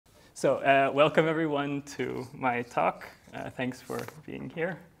Welcome everyone to my talk. Thanks for being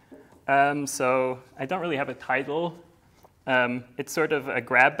here. So I don't really have a title. It's sort of a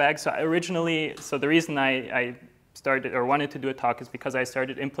grab bag. So the reason I started or wanted to do a talk is because I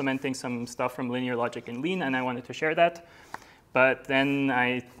started implementing some stuff from linear logic in Lean, and I wanted to share that. But then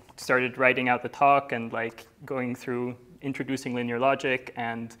I started writing out the talk and like going through introducing linear logic,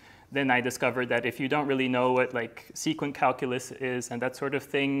 and then I discovered that if you don't really know what like sequent calculus is and that sort of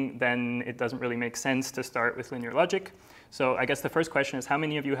thing, then it doesn't really make sense to start with linear logic. So I guess the first question is, how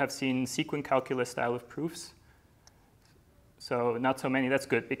many of you have seen sequent calculus style of proofs? So not so many, that's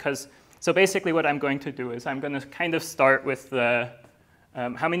good, because so basically what I'm going to do is I'm going to kind of start with the,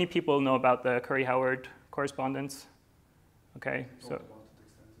 how many people know about the Curry-Howard correspondence? Okay, so.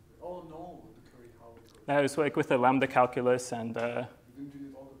 Oh no, the Curry-Howard. That was like with the lambda calculus and.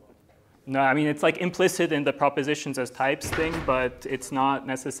 No, I mean, it's like implicit in the propositions as types thing, but it's not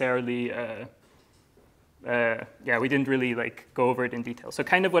necessarily, yeah, we didn't really like go over it in detail. So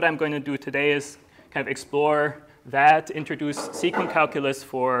kind of what I'm going to do today is kind of explore that, introduce sequent calculus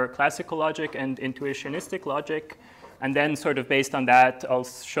for classical logic and intuitionistic logic, and then sort of based on that, I'll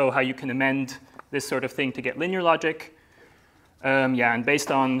show how you can amend this sort of thing to get linear logic. Yeah, and based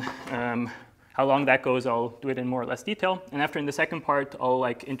on how long that goes, I'll do it in more or less detail. And after, in the second part, I'll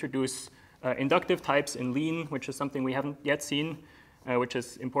like introduce inductive types in Lean, which is something we haven't yet seen, which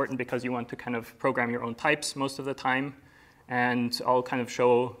is important because you want to kind of program your own types most of the time. And I'll kind of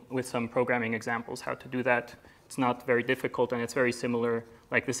show with some programming examples how to do that. It's not very difficult, and it's very similar,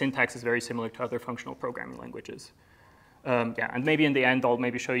 like the syntax is very similar to other functional programming languages. Yeah, and maybe in the end, I'll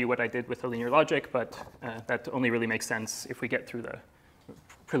maybe show you what I did with the linear logic, but that only really makes sense if we get through the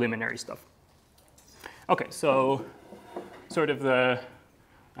preliminary stuff. Okay, so sort of the,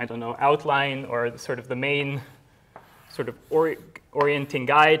 I don't know, outline or the, sort of the main sort of orienting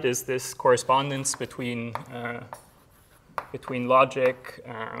guide is this correspondence between logic,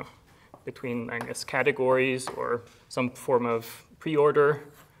 between, I guess, categories or some form of preorder,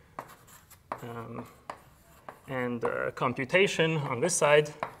 and computation on this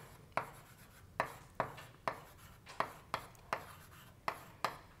side.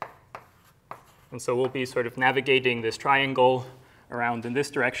 And so we'll be sort of navigating this triangle around in this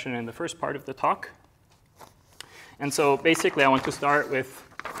direction in the first part of the talk. And so basically I want to start with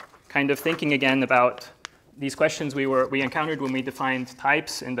kind of thinking again about these questions we encountered when we defined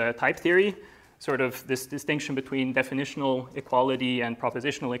types in the type theory, sort of this distinction between definitional equality and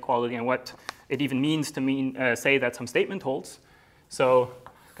propositional equality and what it even means to say that some statement holds. So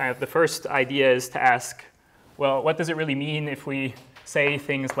kind of the first idea is to ask, well, what does it really mean if we say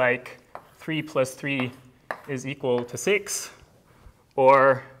things like 3 plus 3 is equal to 6,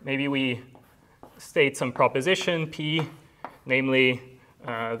 or maybe we state some proposition P, namely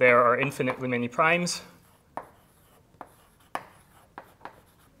there are infinitely many primes.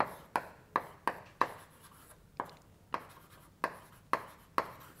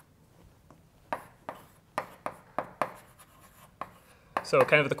 So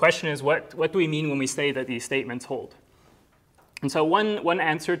kind of the question is, what do we mean when we say that these statements hold? And so one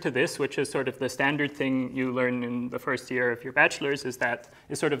answer to this, which is sort of the standard thing you learn in the first year of your bachelor's, is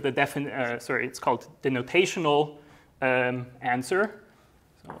sort of the it's called denotational answer.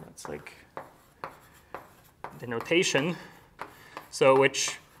 So that's like denotation. So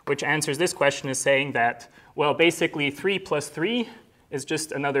which answers this question is saying that, well, basically 3 plus 3 is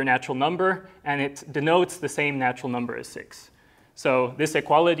just another natural number, and it denotes the same natural number as 6. So this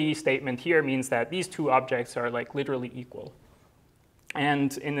equality statement here means that these two objects are like literally equal.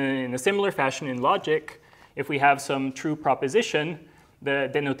 And in a similar fashion in logic, if we have some true proposition, the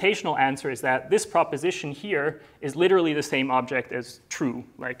denotational answer is that this proposition here is literally the same object as true,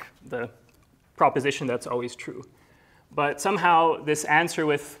 like the proposition that's always true. But somehow this answer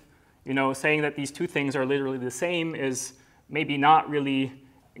with, saying that these two things are literally the same is maybe not really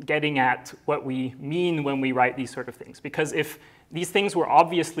getting at what we mean when we write these sort of things. Because if these things were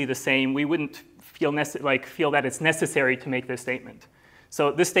obviously the same, we wouldn't feel that it's necessary to make this statement. So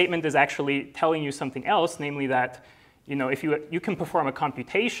this statement is actually telling you something else, namely that if you can perform a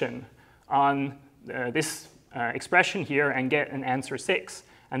computation on this expression here and get an answer 6,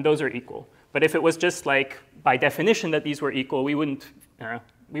 and those are equal. But if it was just like by definition that these were equal, we wouldn't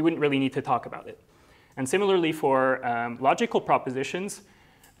really need to talk about it. And similarly for logical propositions,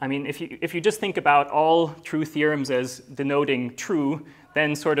 I mean, if you just think about all true theorems as denoting true,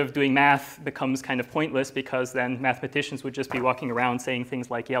 then sort of doing math becomes kind of pointless, because then mathematicians would just be walking around saying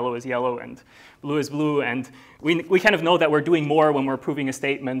things like yellow is yellow and blue is blue. And we kind of know that we're doing more when we're proving a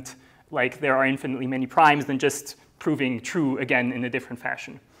statement like there are infinitely many primes than just proving true again in a different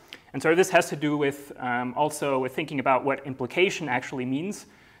fashion. And so this has to do with also with thinking about what implication actually means.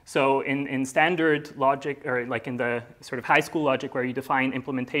 So in standard logic, or like in the sort of high school logic where you define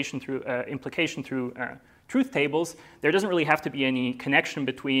implication through truth tables, there doesn't really have to be any connection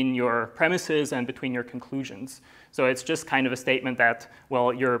between your premises and between your conclusions. So it's just kind of a statement that,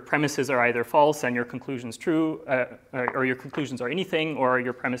 well, your premises are either false and your conclusions true, or your conclusions are anything, or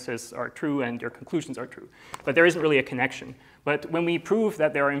your premises are true and your conclusions are true. But there isn't really a connection. But when we prove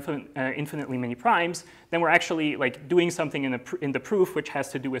that there are infinitely many primes, then we're actually like doing something in the proof which has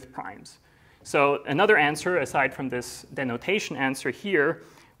to do with primes. So another answer, aside from this denotation answer here,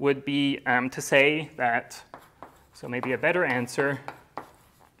 would be to say that, so maybe a better answer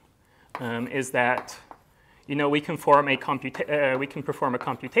is that, you know, we can perform a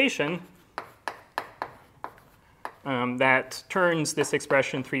computation that turns this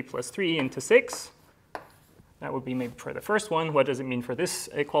expression 3 plus 3 into 6. That would be maybe for the first one. What does it mean for this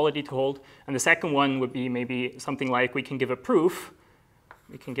equality to hold? And the second one would be maybe something like we can give a proof.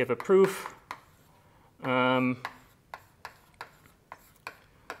 We can give a proof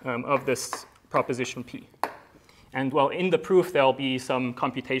of this proposition P. And well, in the proof, there'll be some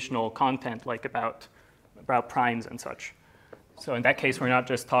computational content like about primes and such. So in that case, we're not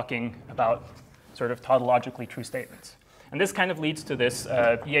just talking about sort of tautologically true statements. And this kind of leads to this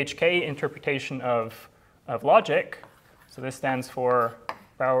BHK interpretation of logic. So this stands for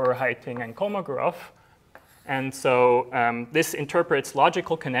Bauer, Heyting, and Kolmogorov. And so this interprets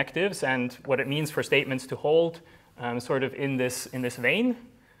logical connectives and what it means for statements to hold sort of in this vein.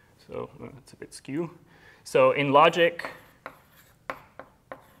 So it's a bit skew. So in logic,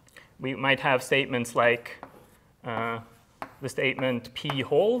 we might have statements like the statement P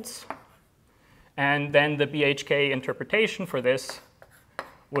holds. And then the BHK interpretation for this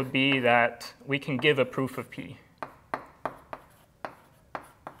would be that we can give a proof of P.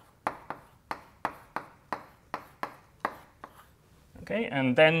 Okay,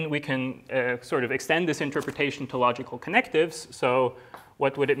 and then we can sort of extend this interpretation to logical connectives. So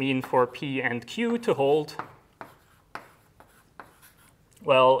what would it mean for P and Q to hold?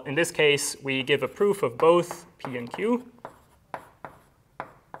 Well, in this case, we give a proof of both P and Q.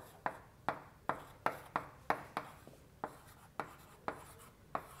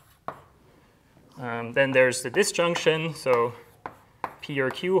 Then there's the disjunction. So P or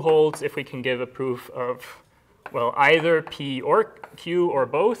Q holds if we can give a proof of, well, either P or Q or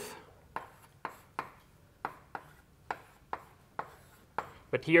both.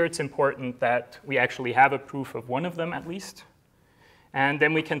 But here it's important that we actually have a proof of one of them at least. And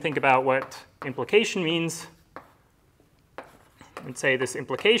then we can think about what implication means. And say this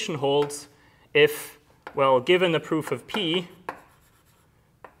implication holds if, well, given the proof of P,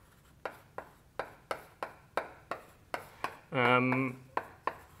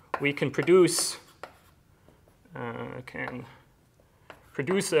 we can produce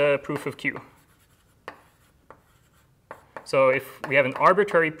a proof of Q. So if we have an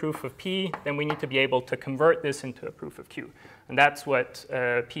arbitrary proof of P, then we need to be able to convert this into a proof of Q. And that's what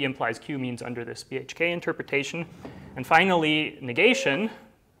P implies Q means under this BHK interpretation. And finally, negation,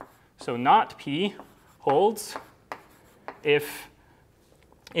 so not P, holds if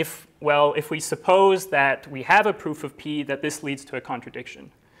we suppose that we have a proof of P, that this leads to a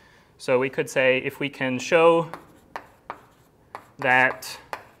contradiction. So we could say if we can show that,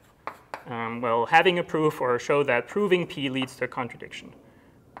 well, having a proof or show that proving P leads to a contradiction.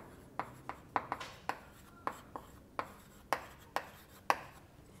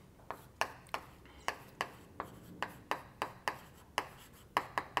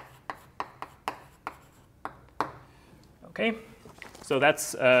 Okay, so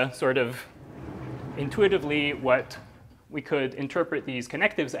that's sort of intuitively what we could interpret these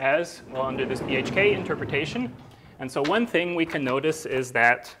connectives as, well, under this BHK interpretation. And so one thing we can notice is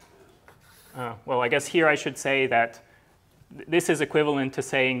that, well, I guess here I should say that this is equivalent to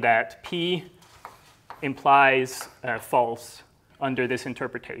saying that P implies false under this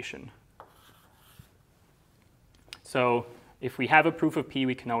interpretation. So if we have a proof of P,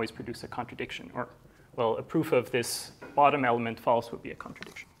 we can always produce a contradiction. Or, well, a proof of this bottom element false would be a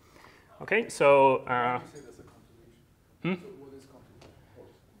contradiction. Okay, so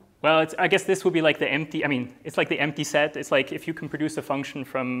well, I guess this would be like the empty, it's like the empty set. It's like if you can produce a function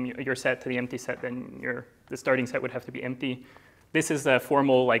from your set to the empty set, then the starting set would have to be empty. This is a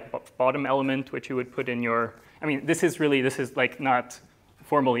formal like bottom element, which you would put in your, this is like not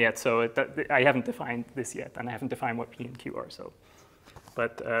formal yet, so I haven't defined this yet, and I haven't defined what P and Q are, so.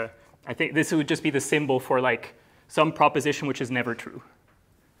 But I think this would just be the symbol for like some proposition which is never true.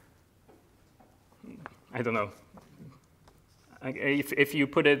 I don't know. If you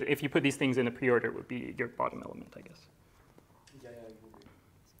put these things in a preorder, it would be your bottom element, I guess. Yeah, it will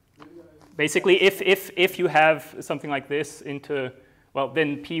be. Basically, if you have something like this into, well,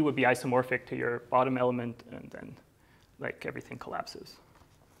 then P would be isomorphic to your bottom element, and then like everything collapses.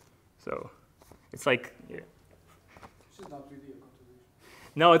 So it's like, yeah. This is not really a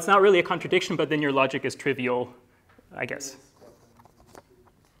contradiction. No, it's not really a contradiction, but then your logic is trivial, I guess.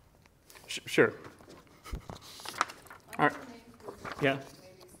 Sure. All right. Yeah. Maybe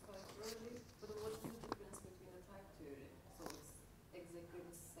it's quite early, but what's the difference between a type theory? So it's exactly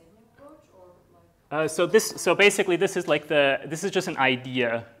the same approach, or like? So basically, this is just an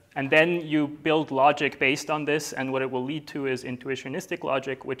idea, and then you build logic based on this, and what it will lead to is intuitionistic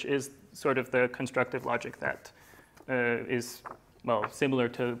logic, which is sort of the constructive logic that is, well, similar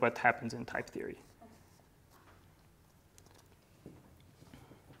to what happens in type theory.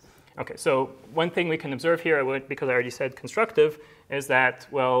 Okay, so one thing we can observe here, because I already said constructive, is that,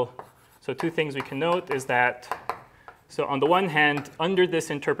 well, so two things we can note is that, so on the one hand, under this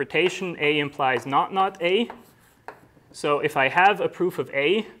interpretation, A implies not A. So if I have a proof of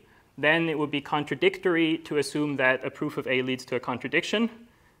A, then it would be contradictory to assume that a proof of A leads to a contradiction.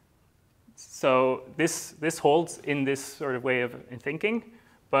 So this holds in this sort of way of thinking.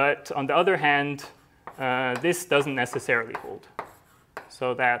 But on the other hand, this doesn't necessarily hold.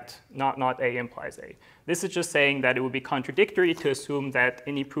 So that not A implies A. This is just saying that it would be contradictory to assume that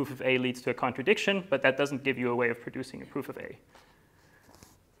any proof of A leads to a contradiction, but that doesn't give you a way of producing a proof of A.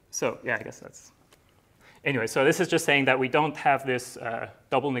 So yeah, I guess that's... Anyway, so this is just saying that we don't have this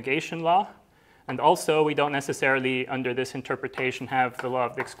double negation law. And also, we don't necessarily, under this interpretation, have the law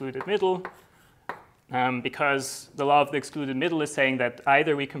of the excluded middle, because the law of the excluded middle is saying that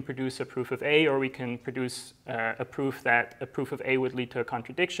either we can produce a proof of A or we can produce a proof that a proof of A would lead to a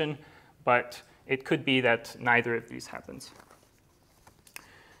contradiction, but it could be that neither of these happens.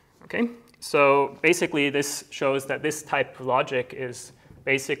 Okay, so basically this shows that this type of logic is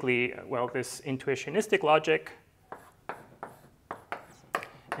basically, well, this intuitionistic logic.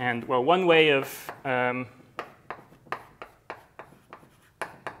 And well, one way of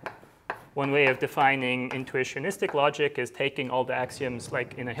defining intuitionistic logic is taking all the axioms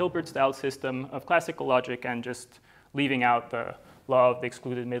like in a Hilbert-style system of classical logic and just leaving out the law of the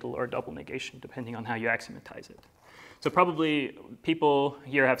excluded middle or double negation, depending on how you axiomatize it. So probably people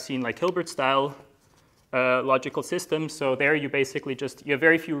here have seen like Hilbert-style logical systems. So there you basically just, you have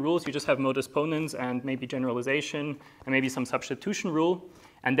very few rules. You just have modus ponens and maybe generalization and maybe some substitution rule.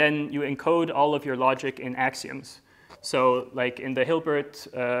 And then you encode all of your logic in axioms. So like in the Hilbert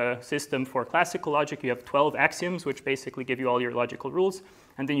system for classical logic, you have 12 axioms, which basically give you all your logical rules.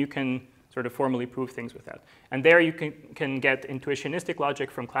 And then you can sort of formally prove things with that. And there you can get intuitionistic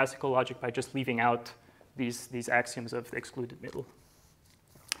logic from classical logic by just leaving out these axioms of the excluded middle.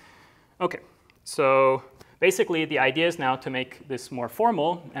 OK, so basically the idea is now to make this more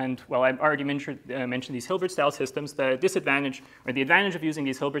formal. And well, I've already mentioned these Hilbert-style systems. The disadvantage or the advantage of using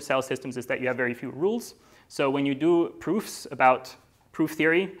these Hilbert-style systems is that you have very few rules. So when you do proofs about proof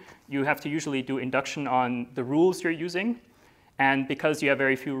theory, you have to usually do induction on the rules you're using. And because you have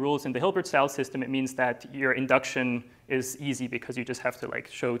very few rules in the Hilbert-style system, it means that your induction is easy because you just have to like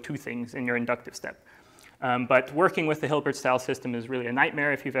show two things in your inductive step. But working with the Hilbert-style system is really a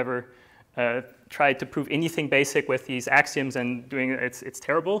nightmare. If you've ever tried to prove anything basic with these axioms and doing it, it's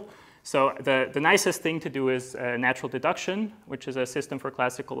terrible. So the nicest thing to do is natural deduction, which is a system for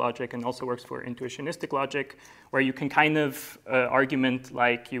classical logic and also works for intuitionistic logic, where you can kind of argument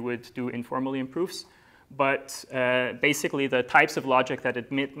like you would do informally in proofs. But basically, the types of logic that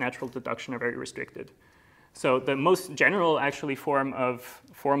admit natural deduction are very restricted. So the most general, actually, form of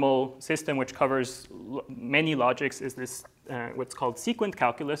formal system, which covers many logics, is this what's called sequent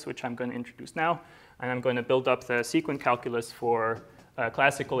calculus, which I'm going to introduce now. And I'm going to build up the sequent calculus for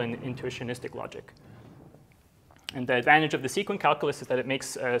classical and intuitionistic logic. And the advantage of the sequent calculus is that it makes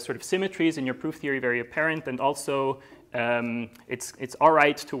sort of symmetries in your proof theory very apparent, and also it's all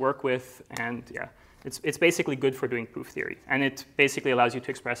right to work with, and yeah, it's basically good for doing proof theory. And it basically allows you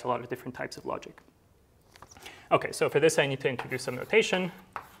to express a lot of different types of logic. OK, so for this, I need to introduce some notation.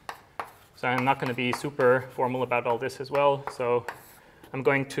 So I'm not going to be super formal about all this as well. So I'm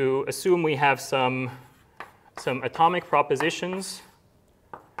going to assume we have some atomic propositions,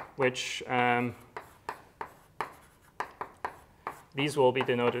 which these will be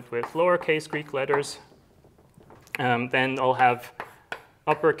denoted with lowercase Greek letters. Then I'll have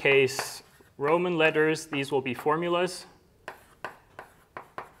uppercase Roman letters. These will be formulas.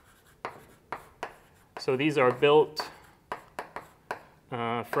 So these are built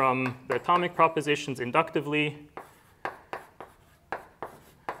from the atomic propositions inductively.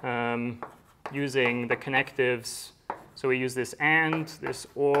 using the connectives. So we use this and, this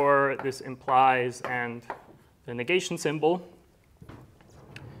or, this implies, and the negation symbol.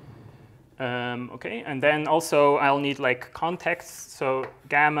 Okay, and then also I'll need like context. So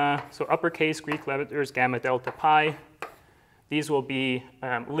gamma, so uppercase Greek letters, gamma, delta, pi. These will be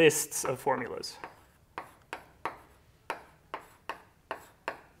lists of formulas.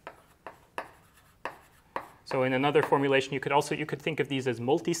 So in another formulation, you could think of these as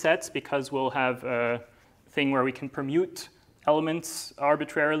multisets, because we'll have a thing where we can permute elements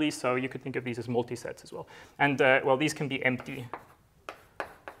arbitrarily. So you could think of these as multisets as well. And well, these can be empty.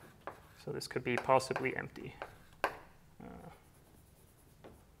 So this could be possibly empty.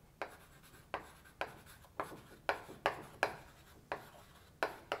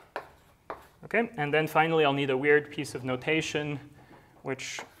 Okay, and then finally I'll need a weird piece of notation,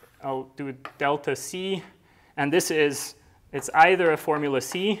 which I'll do delta C. And this is, it's either a formula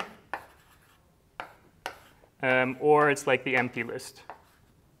C, or it's like the empty list.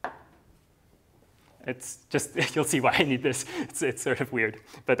 It's just, you'll see why I need this. It's sort of weird,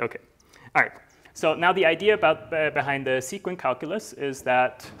 but okay. All right, so now the idea behind the sequent calculus is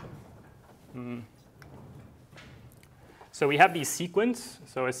that, so we have these sequents.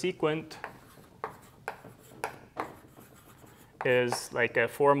 So a sequent is like a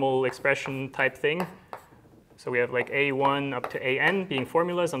formal expression type thing. So we have like A1 up to AN being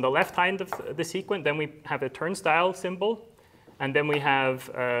formulas on the left hand of the sequent. Then we have a turnstile symbol. And then we have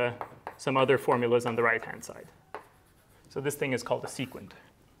some other formulas on the right-hand side. So this thing is called a sequent.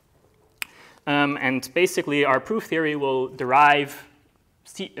 And basically, our proof theory will derive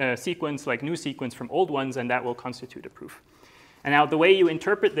sequence, like new sequence, from old ones, and that will constitute a proof. And now the way you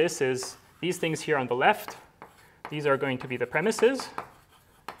interpret this is these things here on the left. These are going to be the premises.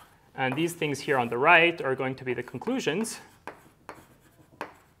 And these things here on the right are going to be the conclusions.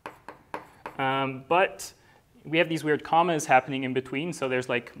 But we have these weird commas happening in between. So there's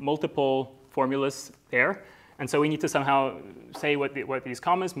like multiple formulas there. And so we need to somehow say what these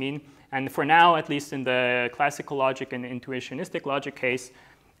commas mean. And for now, at least in the classical logic and intuitionistic logic case,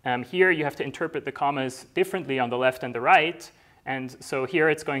 here you have to interpret the commas differently on the left and the right. And so here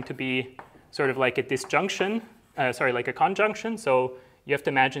it's going to be sort of like a disjunction, like a conjunction. So you have to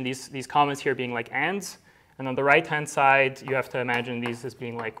imagine these commas here being like ands. And on the right-hand side, you have to imagine these as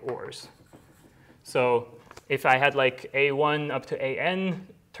being like ors. So if I had like A1 up to AN,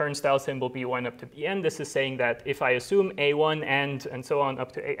 turnstile symbol B1 up to Bn, this is saying that if I assume A1 and so on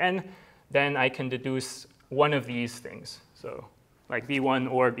up to AN, then I can deduce one of these things. So like B1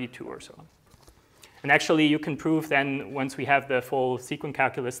 or B2 or so on. And actually, you can prove then, once we have the full sequent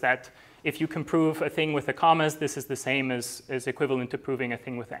calculus, that if you can prove a thing with the commas, this is the same as equivalent to proving a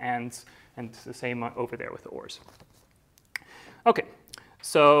thing with the ands, and it's the same over there with the ors. OK,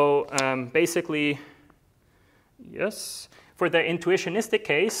 so basically, yes. For the intuitionistic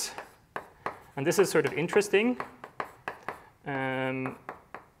case, and this is sort of interesting,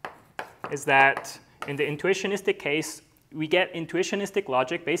 is that in the intuitionistic case, we get intuitionistic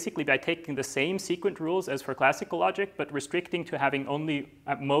logic basically by taking the same sequent rules as for classical logic, but restricting to having only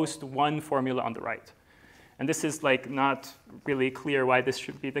at most one formula on the right. And this is like not really clear why this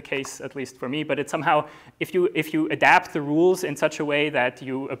should be the case, at least for me. But it's somehow, if you adapt the rules in such a way that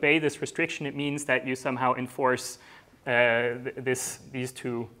you obey this restriction, it means that you somehow enforce these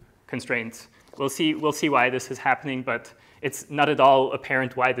two constraints. We'll see why this is happening, but it's not at all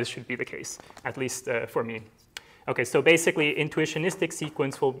apparent why this should be the case, at least for me. OK, so basically, intuitionistic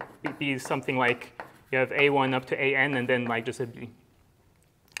sequence will be something like you have A1 up to AN and then like just a B.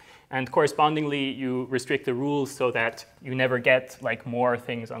 And correspondingly, you restrict the rules so that you never get like more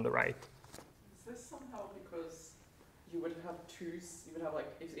things on the right. Is this somehow because you would have like,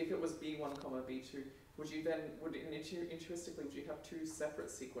 if it was B1 comma B2, intuitionistically, would you have two separate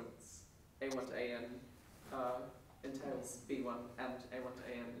sequence, A1 to AN entails B1 and A1 to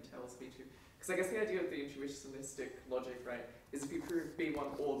AN entails B2? Because I guess the idea of the intuitionistic logic, right, is if you prove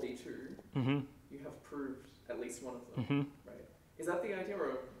B1 or B2, you have proved at least one of them, right? Is that the idea,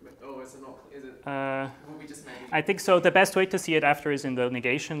 or is it not? Is it? Will we just maybe? I think so. The best way to see it after is in the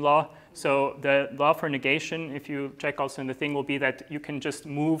negation law. So the law for negation, if you check also in the thing, will be that you can just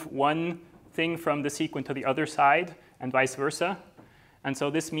move one thing from the sequent to the other side and vice versa. And so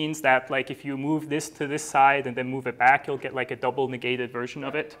this means that like if you move this to this side and then move it back, you'll get like a double negated version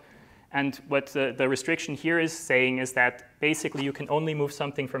of it. And what the restriction here is saying is that basically you can only move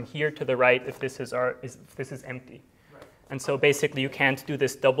something from here to the right if this is empty. Right. And so basically you can't do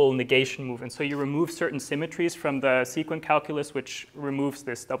this double negation move. And so you remove certain symmetries from the sequent calculus, which removes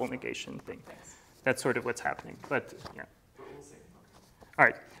this double negation thing. Thanks. That's sort of what's happening. But yeah. All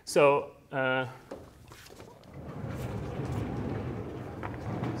right. So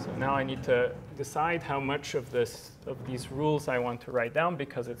now I need to decide how much of these rules I want to write down,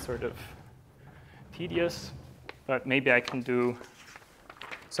 because it's sort of tedious. But maybe I can do.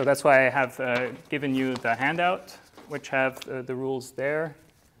 So that's why I have given you the handout, which have the rules there.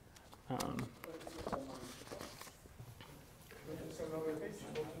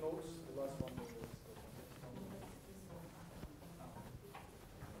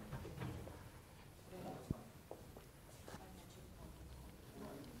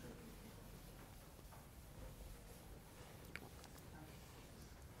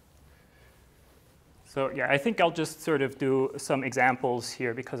 So yeah, I think I'll just sort of do some examples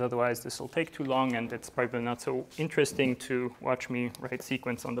here, because otherwise this will take too long and it's probably not so interesting to watch me write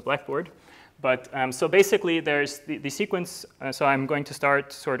sequence on the blackboard. But so basically there's the sequence. So I'm going to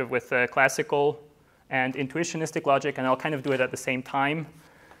start sort of with classical and intuitionistic logic, and I'll kind of do it at the same time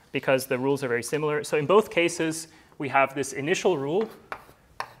because the rules are very similar. So in both cases, we have this initial rule,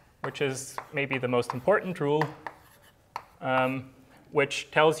 which is maybe the most important rule,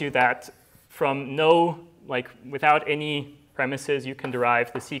 which tells you that from without any premises, you can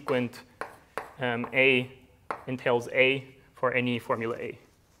derive the sequent A entails A for any formula A.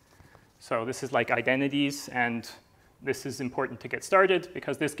 So this is like identities, and this is important to get started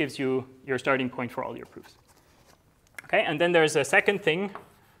because this gives you your starting point for all your proofs. Okay, and then there's a second thing,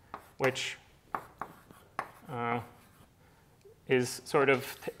 which is sort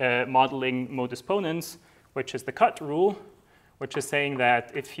of modeling modus ponens, which is the cut rule, which is saying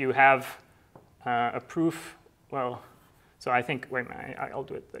that if you have a proof, well, so I think, wait a minute, I'll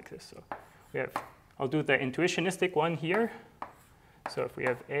do it like this. So I'll do the intuitionistic one here. So if we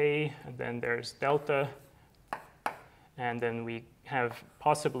have A, and then there's delta, and then we have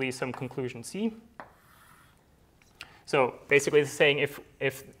possibly some conclusion C. So basically it's saying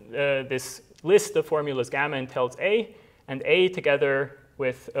if this list of formulas gamma entails A, and A together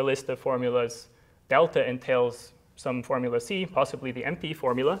with a list of formulas delta entails some formula C, possibly the empty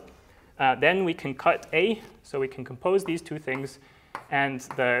formula, then we can cut A, so we can compose these two things, and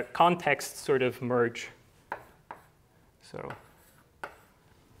the contexts sort of merge. So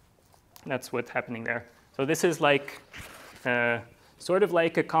that's what's happening there. So this is like sort of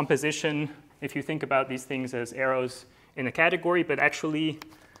like a composition, if you think about these things as arrows in a category, but actually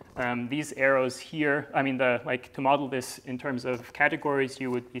these arrows here, I mean, to model this in terms of categories, you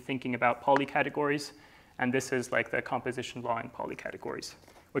would be thinking about polycategories, and this is like the composition law in polycategories,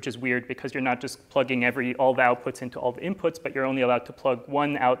 which is weird because you're not just plugging all the outputs into all the inputs, but you're only allowed to plug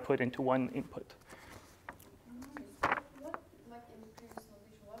one output into one input. What, like in the previous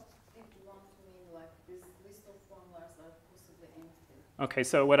notation, what did you want to mean, like this list of formulas are possibly empty? Okay,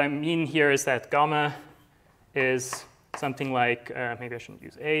 so what I mean here is that gamma is something like, maybe I shouldn't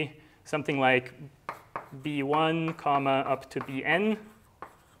use A, something like B1, comma, up to Bn,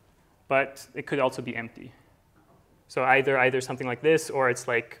 but it could also be empty. So either something like this, or it's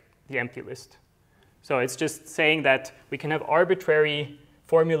like the empty list. So it's just saying that we can have arbitrary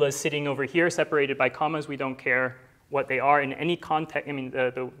formulas sitting over here, separated by commas. We don't care what they are in any context. I mean,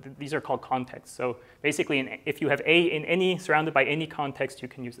 these are called contexts. So basically, if you have A surrounded by any context, you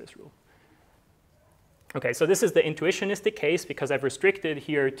can use this rule. Okay, so this is the intuitionistic case because I've restricted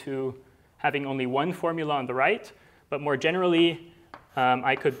here to having only one formula on the right. But more generally,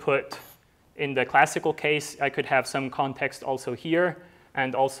 I could put, in the classical case, I could have some context also here,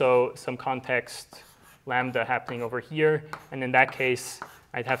 and also some context lambda happening over here. And in that case,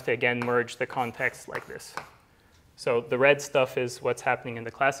 I'd have to, again, merge the context like this. So the red stuff is what's happening in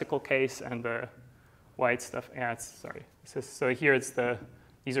the classical case, and the white stuff, so here it's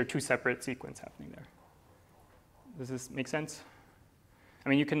these are two separate sequences happening there. Does this make sense? I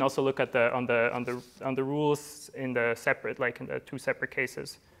mean, you can also look at on the rules in the separate, like in the two separate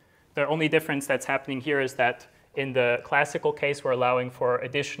cases. The only difference that's happening here is that in the classical case, we're allowing for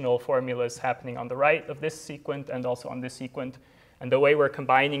additional formulas happening on the right of this sequent and also on this sequent. And the way we're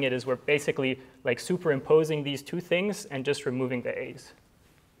combining it is we're basically like superimposing these two things and just removing the A's.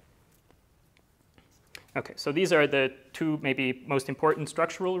 Okay, so these are the two maybe most important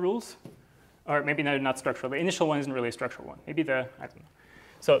structural rules. Or maybe they're not structural. The initial one isn't really a structural one. Maybe I don't know.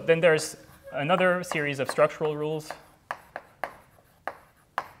 So then there's another series of structural rules.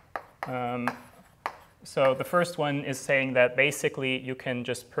 So the first one is saying that basically you can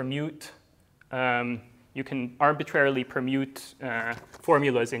just permute, you can arbitrarily permute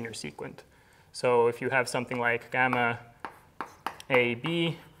formulas in your sequent. So if you have something like gamma A,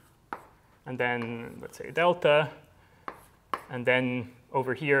 B, and then let's say delta, and then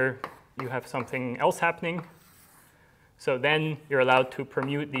over here you have something else happening. So then you're allowed to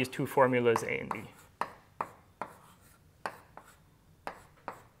permute these two formulas A and B.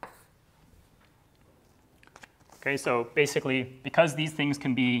 Okay, so basically, because these things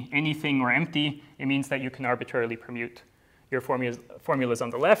can be anything or empty, it means that you can arbitrarily permute your formulas on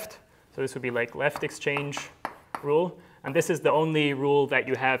the left. So this would be like left exchange rule. And this is the only rule that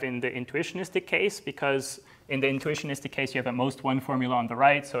you have in the intuitionistic case, because in the intuitionistic case, you have at most one formula on the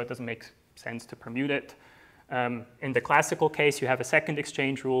right, so it doesn't make sense to permute it. In the classical case, you have a second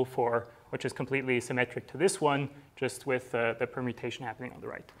exchange rule which is completely symmetric to this one, just with the permutation happening on the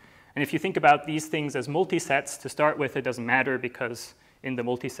right. And if you think about these things as multisets, to start with, it doesn't matter because in the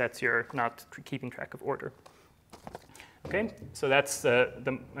multisets, you're not keeping track of order. Okay, so that's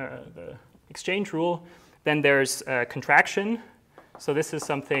the exchange rule. Then there's contraction. So this is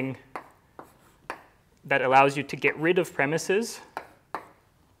something that allows you to get rid of premises.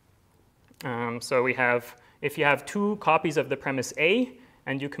 So we have, if you have two copies of the premise A,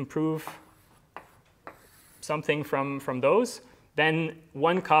 and you can prove something from those, then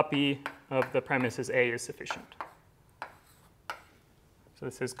one copy of the premises A is sufficient. So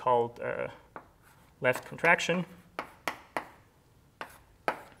this is called left contraction.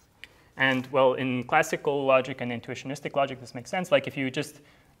 And well, in classical logic and intuitionistic logic, this makes sense. Like if you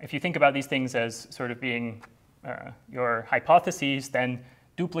think about these things as sort of being your hypotheses, then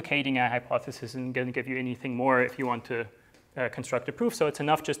duplicating a hypothesis isn't going to give you anything more if you want to construct a proof. So it's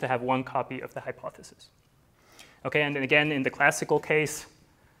enough just to have one copy of the hypothesis. Okay, and then again, in the classical case,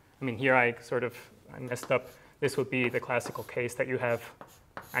 I mean, here I messed up. This would be the classical case that you have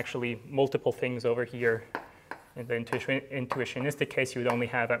actually multiple things over here. In the intuitionistic case, you would only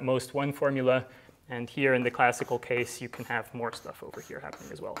have at most one formula. And here in the classical case, you can have more stuff over here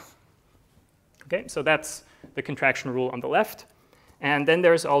happening as well. Okay, so that's the contraction rule on the left. And then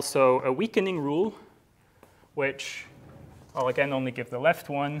there's also a weakening rule, which I'll again only give the left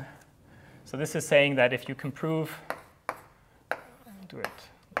one. So this is saying that if you can prove, do it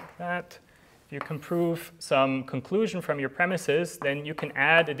like that, if you can prove some conclusion from your premises, then you can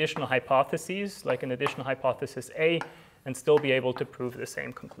add additional hypotheses, like an additional hypothesis A, and still be able to prove the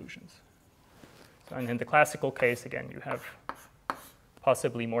same conclusions. So, and in the classical case, again, you have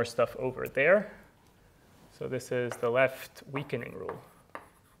possibly more stuff over there. So this is the left weakening rule.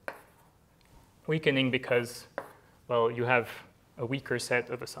 Weakening because, well, you have a weaker set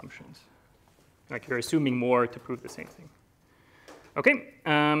of assumptions. Like you're assuming more to prove the same thing. Okay,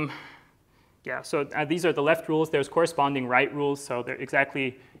 yeah, so these are the left rules. There's corresponding right rules. So they're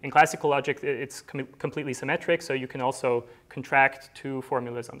exactly, in classical logic, it's completely symmetric. So you can also contract two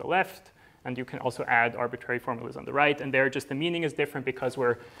formulas on the left, and you can also add arbitrary formulas on the right. And there, just the meaning is different because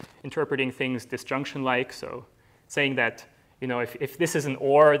we're interpreting things disjunction-like. So saying that, you know, if this is an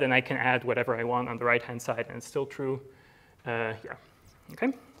or, then I can add whatever I want on the right-hand side, and it's still true. Yeah,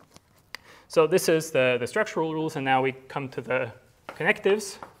 okay. So this is the structural rules, and now we come to the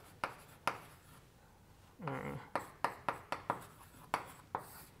connectives.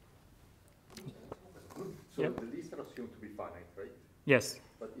 So yep. the lists are assumed to be finite, right? Yes.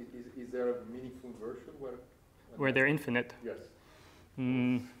 But is there a meaningful version where they're infinite? Yes.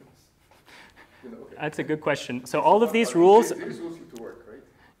 Mm. You know, okay. That's a good question. So all of these rules. These rules need to work, right?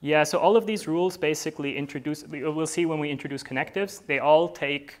 Yeah, so all of these rules basically introduce, we'll see when we introduce connectives, they all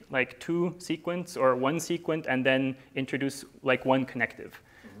take like two sequents or one sequent and then introduce like one connective.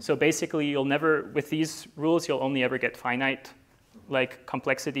 Mm-hmm. So basically you'll never, with these rules, you'll only ever get finite like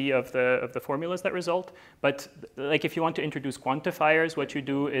complexity of the formulas that result. But like if you want to introduce quantifiers, what you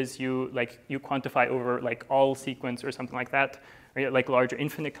do is you quantify over like all sequence or something like that, or like larger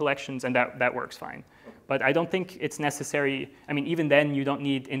infinite collections, and that works fine. But I don't think it's necessary. I mean, even then, you don't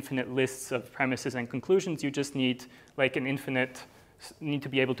need infinite lists of premises and conclusions. You just need like need to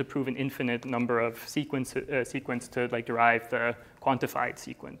be able to prove an infinite number of sequence to like derive the quantified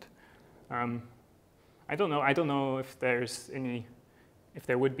sequent. I don't know if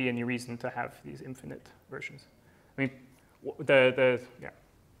there would be any reason to have these infinite versions. I mean, yeah.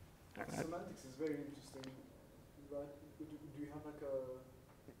 Semantics is very interesting, right? Do you have like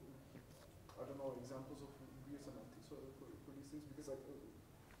I don't know, examples of real semantics for these things? Because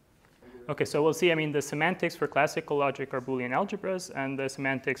Okay, so we'll see. I mean, the semantics for classical logic are Boolean algebras, and the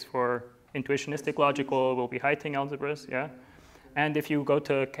semantics for intuitionistic logic will be Heyting algebras, yeah? And if you go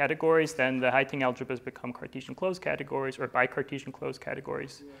to categories, then the Heyting algebras become Cartesian closed categories or bicartesian closed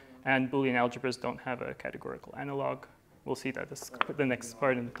categories. And Boolean algebras don't have a categorical analog. We'll see that this the next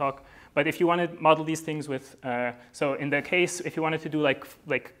part in the talk. But if you want to model these things with, so in the case, if you wanted to do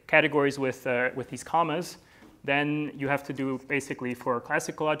like categories with these commas, then you have to do basically for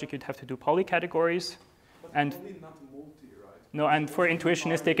classical logic, you'd have to do polycategories. But and only not multi. No, and for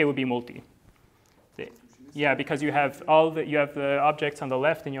intuitionistic, it would be multi. Yeah, because you have the objects on the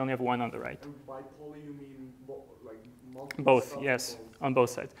left and you only have one on the right. And by poly you mean like multiple Both, stuff yes, both. on both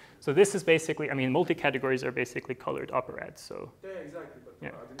sides. So this is basically, I mean, multi-categories are basically colored operands. So Yeah, exactly. But yeah.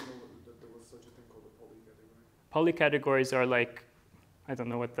 I didn't know that there was such a thing called a poly category. Polycategories are like, I don't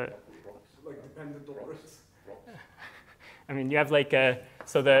know what the, Like dependent operands. I mean, you have like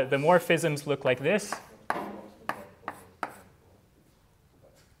so the morphisms look like this.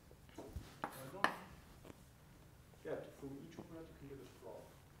 Yeah, from each operand you can get a plot.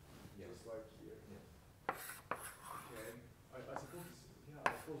 Just like here. Okay. I suppose yeah, I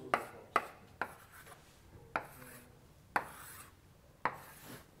suppose those are plots.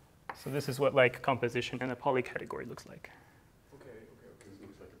 So this is what like composition in a polycategory looks like. Okay. This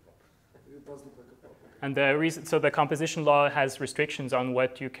looks like a plot. It does look like a plot. Okay. And the reason, so the composition law has restrictions on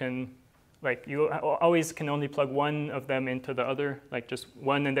what you can, like you always can only plug one of them into the other, like just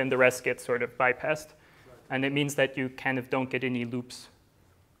one, and then the rest gets sort of bypassed. And it means that you kind of don't get any loops.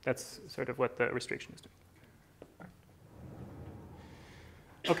 That's sort of what the restriction is doing.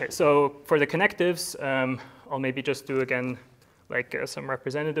 Okay, so for the connectives, I'll maybe just do again like some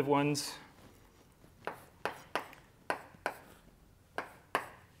representative ones.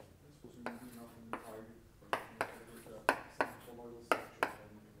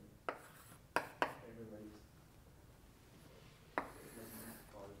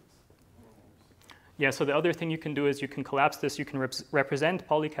 Yeah, so the other thing you can do is you can collapse this. You can represent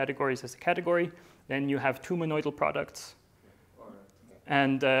polycategories as a category. Then you have two monoidal products.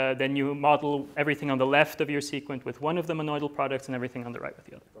 And then you model everything on the left of your sequent with one of the monoidal products and everything on the right with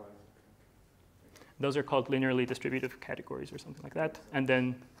the other. Those are called linearly distributive categories or something like that. And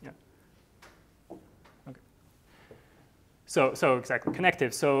then, yeah. Okay. So exactly,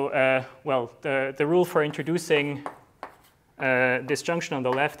 connective. So, well, the rule for introducing disjunction on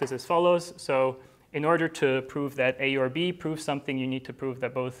the left is as follows. So in order to prove that A or B proves something, you need to prove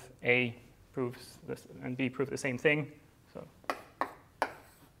that both A proves this and B prove the same thing.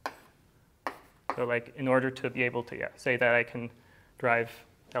 So like in order to be able to say that I can derive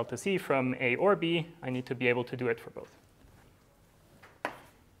delta C from A or B, I need to be able to do it for both.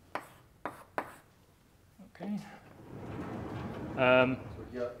 Okay. So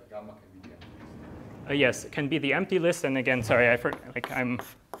here, gamma can be the empty list. Yes, it can be the empty list. And again, sorry,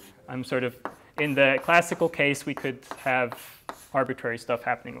 I'm sort of, in the classical case, we could have arbitrary stuff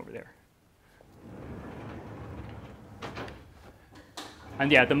happening over there.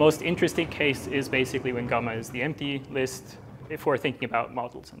 And yeah, the most interesting case is basically when gamma is the empty list if we're thinking about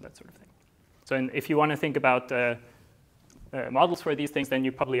models and that sort of thing. So if you want to think about models for these things, then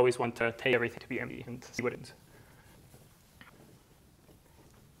you probably always want to take everything to be empty and see what it is.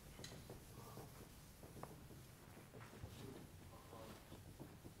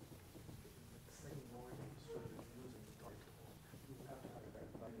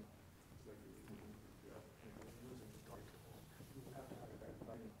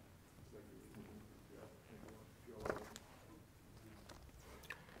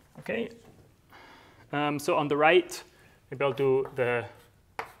 Okay. So on the right, maybe I'll do the.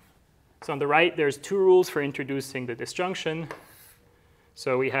 So on the right, there's two rules for introducing the disjunction.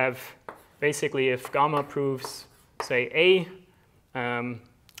 So we have basically if gamma proves, say, A,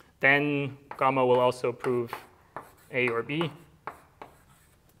 then gamma will also prove A or B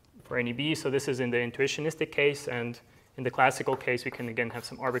for any B. So this is in the intuitionistic case. And in the classical case, we can again have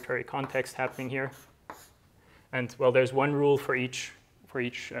some arbitrary context happening here. And well, there's one rule for each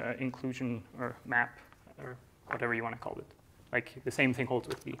inclusion or map or whatever you want to call it. Like the same thing holds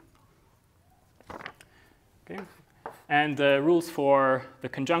with B. Okay. And the rules for the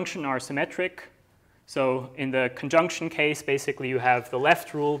conjunction are symmetric. So in the conjunction case, basically you have the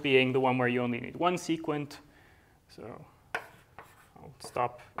left rule being the one where you only need one sequent. So I'll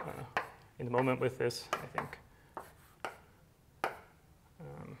stop in a moment with this, I think.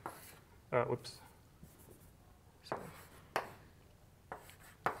 Whoops. So.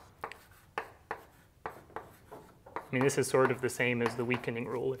 I mean, this is sort of the same as the weakening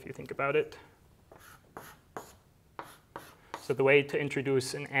rule if you think about it. So the way to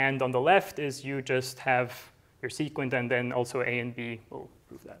introduce an AND on the left is you just have your sequent and then also A and B will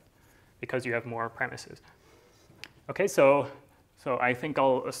prove that because you have more premises. Okay, so I think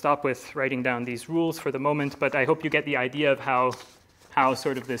I'll stop with writing down these rules for the moment, but I hope you get the idea of how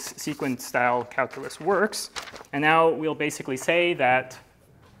sort of this sequent style calculus works. And now we'll basically say that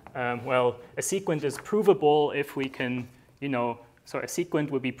well, a sequent is provable if we can, so a sequent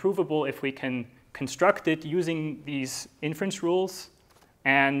would be provable if we can construct it using these inference rules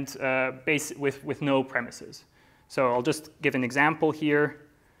and with no premises. So I'll just give an example here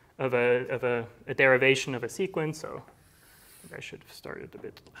of a derivation of a sequence. So I should have started a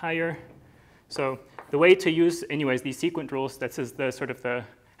bit higher. So the way to use, anyways, these sequent rules, this is the sort of the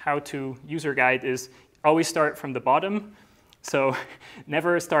how-to user guide, is always start from the bottom. So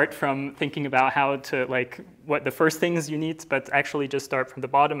never start from thinking about how to, like, what the first things you need, but actually just start from the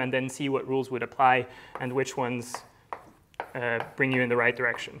bottom and then see what rules would apply and which ones bring you in the right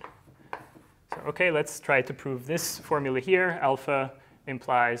direction. So, okay, let's try to prove this formula here. Alpha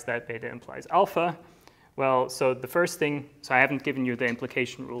implies that beta implies alpha. Well, so the first thing, so I haven't given you the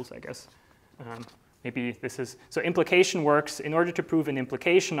implication rules, I guess. Maybe this is, so implication works. In order to prove an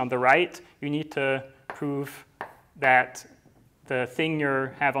implication on the right, you need to prove that the thing you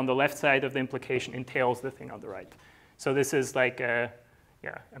have on the left side of the implication entails the thing on the right. So this is like, yeah,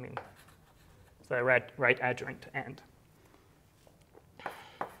 I mean, the right adjoint to and.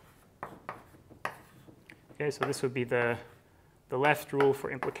 Okay, so this would be the left rule for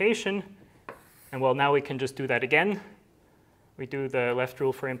implication. And well, now we can just do that again. We do the left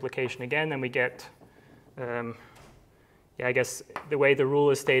rule for implication again, and we get, yeah, I guess the way the rule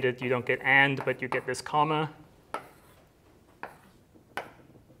is stated, you don't get and, but you get this comma.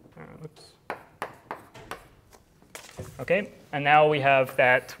 Oops. Okay, and now we have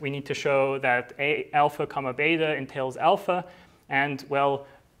that we need to show that alpha comma beta entails alpha. And well,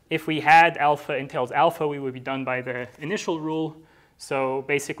 if we had alpha entails alpha, we would be done by the initial rule. So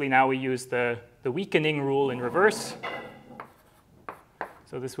basically now we use the weakening rule in reverse.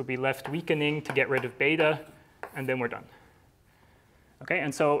 So this would be left weakening to get rid of beta, and then we're done. Okay,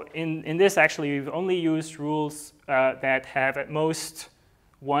 and so in this, actually, we've only used rules that have at most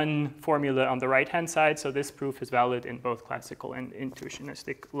one formula on the right-hand side. So this proof is valid in both classical and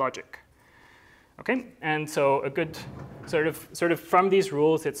intuitionistic logic. Okay, and so a good sort of from these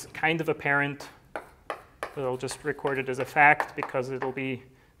rules, it's kind of apparent. But I'll just record it as a fact because it'll be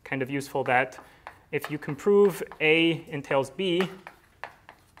kind of useful that if you can prove A entails B,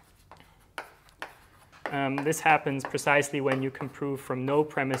 this happens precisely when you can prove from no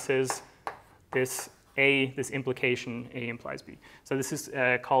premises this implication A implies B. So this is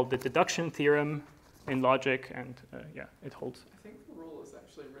called the deduction theorem in logic, and yeah, it holds. I think the rule is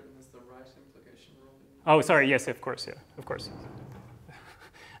actually written as the right implication rule. Oh, sorry, yes, of course, yeah, of course.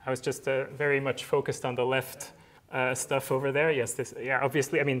 I was just very much focused on the left stuff over there. Yes, this, yeah,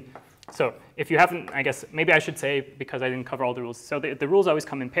 obviously, I mean, so if you haven't, I guess, maybe I should say, because I didn't cover all the rules. So the rules always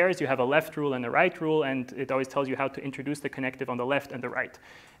come in pairs. You have a left rule and a right rule, and it always tells you how to introduce the connective on the left and the right.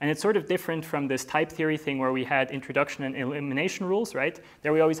 And it's sort of different from this type theory thing where we had introduction and elimination rules, right?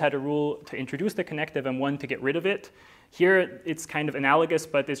 There we always had a rule to introduce the connective and one to get rid of it. Here it's kind of analogous,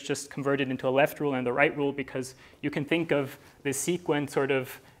 but it's just converted into a left rule and the right rule, because you can think of this sequence sort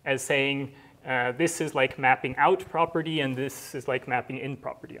of as saying, this is like mapping out property, and this is like mapping in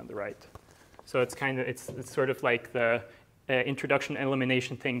property on the right. So it's kind of, it's sort of like the introduction and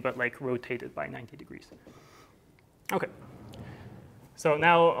elimination thing, but like rotated by 90 degrees. Okay. So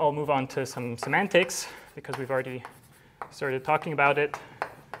now I'll move on to some semantics, because we've already started talking about it.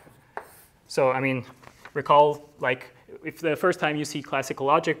 So, I mean, recall, like, if the first time you see classical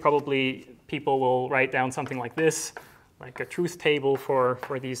logic, probably people will write down something like this, like a truth table for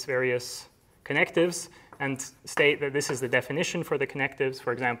these various connectives, and state that this is the definition for the connectives.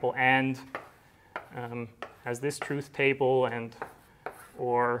 For example, and has this truth table, and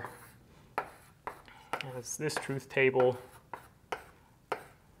or has this truth table,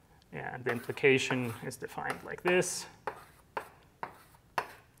 and the implication is defined like this.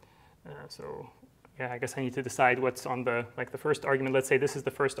 So yeah, I guess I need to decide what's on the first argument. Let's say this is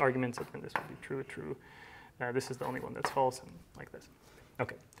the first argument, so then this would be true, true. This is the only one that's false, and like this.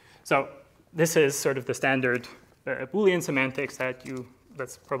 Okay, so this is sort of the standard Boolean semantics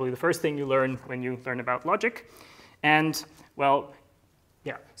that's probably the first thing you learn when you learn about logic. And well,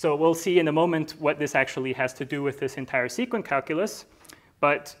 yeah, so we'll see in a moment what this actually has to do with this entire sequent calculus.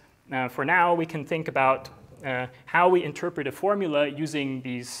 But for now, we can think about how we interpret a formula using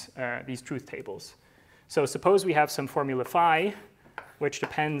these truth tables. So suppose we have some formula phi, which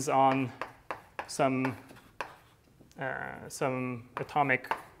depends on some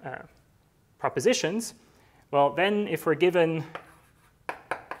atomic propositions. Well, then if we're given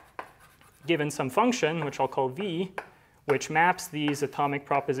some function, which I'll call v, which maps these atomic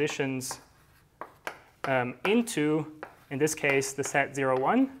propositions into, in this case, the set 0,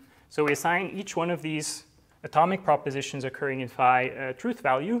 1. So we assign each one of these atomic propositions occurring in phi a truth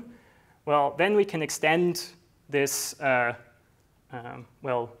value. Well, then we can extend this,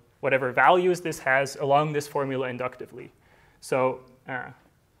 well, whatever values this has along this formula inductively. So,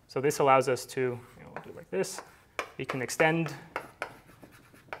 so this allows us to, we'll do like this. we can extend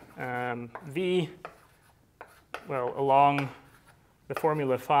v, well, along the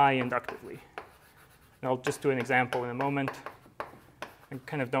formula phi inductively. And I'll just do an example in a moment. I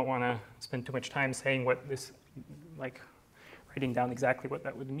kind of don't want to spend too much time saying what this, like writing down exactly what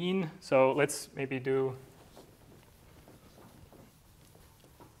that would mean. So let's maybe do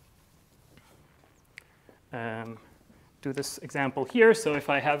this example here. So if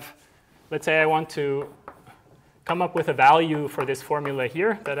I have, let's say I want to come up with a value for this formula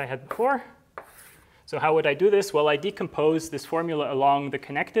here that I had before. So how would I do this? Well, I decompose this formula along the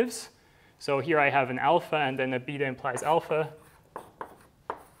connectives. So here I have an alpha, and then a beta implies alpha.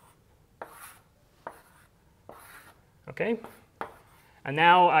 Okay. And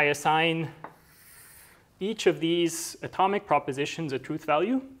now I assign each of these atomic propositions a truth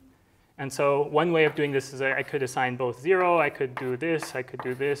value. And so one way of doing this is I could assign both 0, I could do this, I could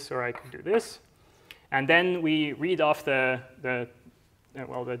do this, or I could do this. And then we read off the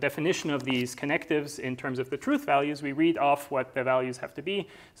definition of these connectives in terms of the truth values. We read off what the values have to be.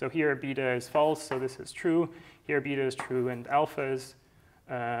 So here beta is false, so this is true. Here beta is true, and alpha is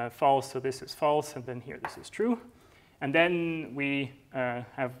false, so this is false. And then here this is true. And then we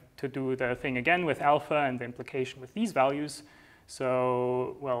have to do the thing again with alpha and the implication with these values.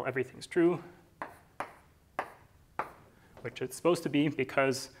 So, well, everything's true, which it's supposed to be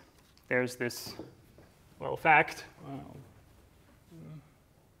because there's this, well, fact.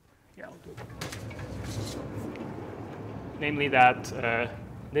 Yeah, I'll do it. Namely that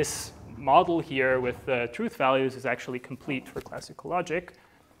this model here with the truth values is actually complete for classical logic.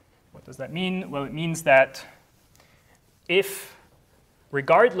 What does that mean? Well, it means that if,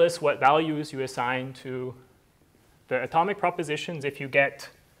 regardless what values you assign to the atomic propositions, if you get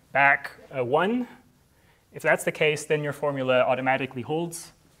back a 1, if that's the case, then your formula automatically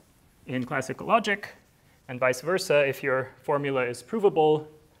holds in classical logic, and vice versa. If your formula is provable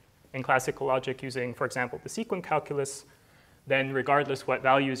in classical logic using, for example, the sequent calculus, then regardless what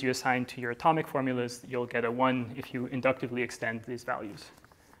values you assign to your atomic formulas, you'll get a 1 if you inductively extend these values.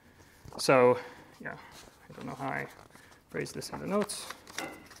 So, yeah, I don't know how I phrase this in the notes.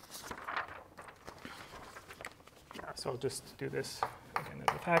 So I'll just do this again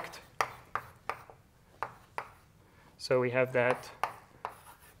as a fact. So we have that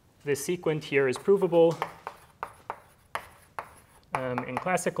this sequent here is provable in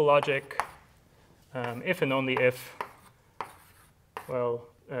classical logic if and only if, well,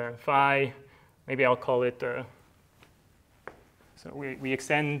 phi, maybe I'll call it, so we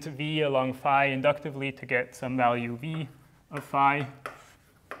extend v along phi inductively to get some value v of phi.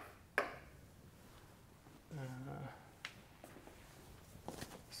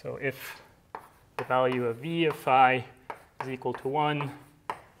 So if the value of v of phi is equal to 1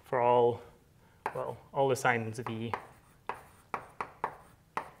 for all, well, all assignments v.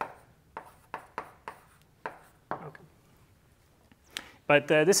 Okay. But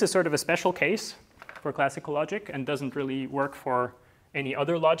this is sort of a special case for classical logic and doesn't really work for any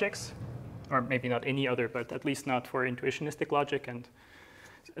other logics, or maybe not any other, but at least not for intuitionistic logic. And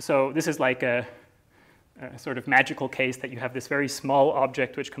so this is like a sort of magical case that you have this very small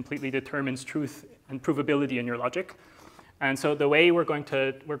object which completely determines truth and provability in your logic. And so the way we're going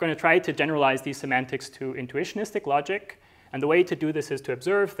to try to generalize these semantics to intuitionistic logic. And the way to do this is to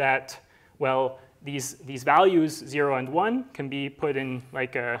observe that, well, these values 0 and 1 can be put in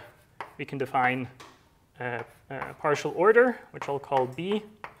like we can define a partial order, which I'll call B,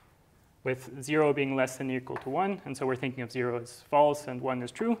 with 0 being less than or equal to 1. And so we're thinking of 0 as false and 1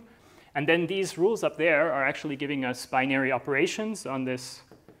 as true. And then these rules up there are actually giving us binary operations on this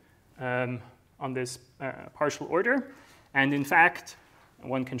partial order. And in fact,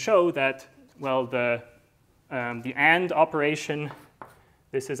 one can show that, well, the AND operation,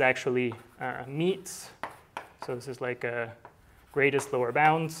 this is actually meets. So this is like a greatest lower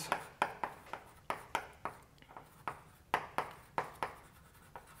bounds.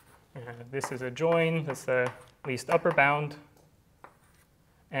 This is a join. That's the least upper bound.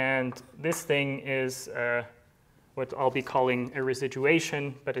 And this thing is what I'll be calling a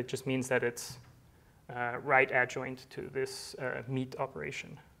residuation, but it just means that it's right adjoint to this meet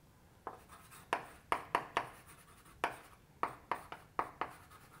operation.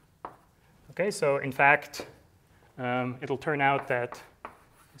 Okay, so in fact, it'll turn out that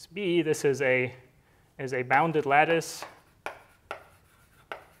this B, this is a bounded lattice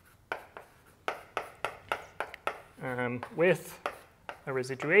with a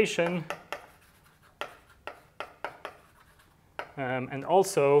residuation, and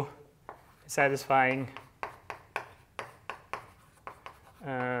also satisfying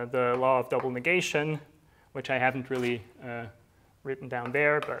the law of double negation, which I haven't really written down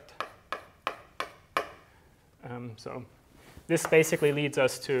there, but so this basically leads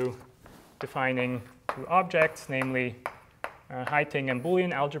us to defining two objects, namely Heyting and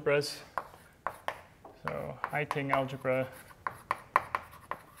Boolean algebras. So Heyting algebra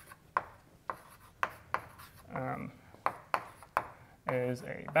is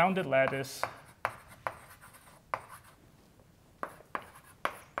a bounded lattice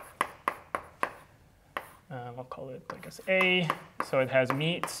I'll call it, I guess, A. So it has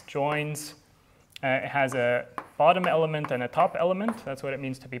meets, joins. It has a bottom element and a top element. That's what it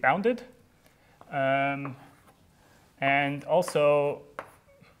means to be bounded. And also,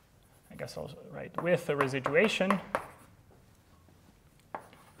 I guess I'll write with a residuation.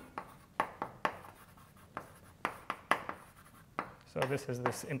 So this is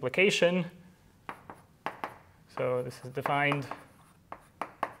this implication. So this is defined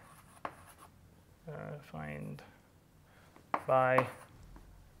by,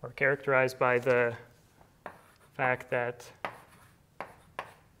 or characterized by the fact that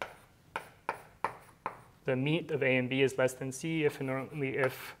the meet of A and B is less than C if and only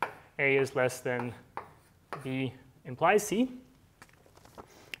if A is less than B implies C.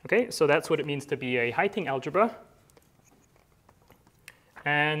 Okay, so that's what it means to be a Heyting algebra.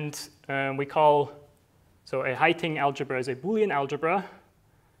 And we call, so a Heyting algebra is a Boolean algebra.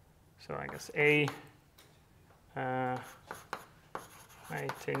 So I guess A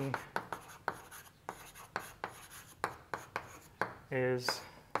Heyting is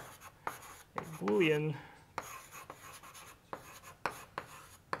a Boolean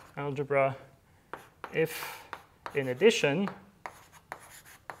algebra if, in addition,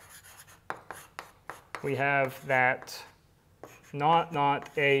 we have that not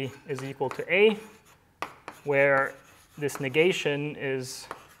A is equal to A, where this negation is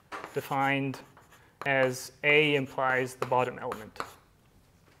defined as A implies the bottom element.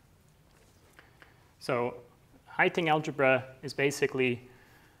 So Heyting algebra is basically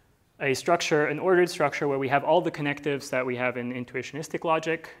a structure, an ordered structure where we have all the connectives that we have in intuitionistic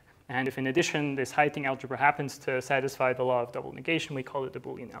logic. And if in addition this Heyting algebra happens to satisfy the law of double negation, we call it a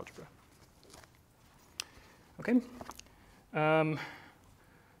Boolean algebra. Okay.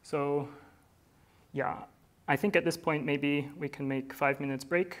 So yeah, I think at this point maybe we can make 5 minutes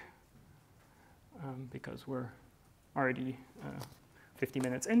break because we're already 50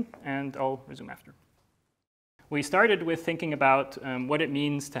 minutes in, and I'll resume after. We started with thinking about what it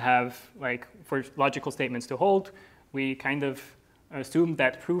means to have, like, for logical statements to hold. We kind of assumed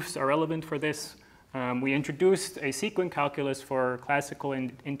that proofs are relevant for this. We introduced a sequent calculus for classical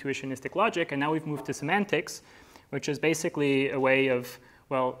and intuitionistic logic, and now we've moved to semantics, which is basically a way of,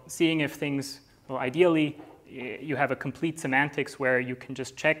 well, seeing if things, well, ideally, you have a complete semantics where you can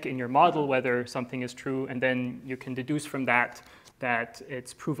just check in your model whether something is true, and then you can deduce from that that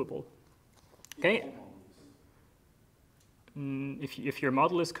it's provable. Okay? If your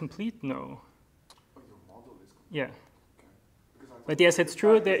model is complete, no. Oh, your model is complete? Yeah. Okay. But yes, it's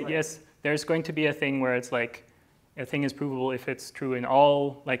true that, yes, there's going to be a thing where it's like, a thing is provable if it's true in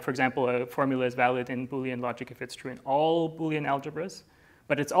all, like, for example, a formula is valid in Boolean logic if it's true in all Boolean algebras.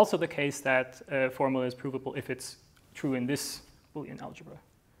 But it's also the case that a formula is provable if it's true in this Boolean algebra.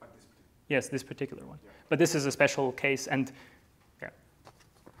 Yes, this particular one. Yeah. But this is a special case, and yeah.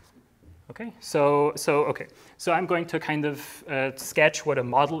 Okay, so I'm going to kind of sketch what a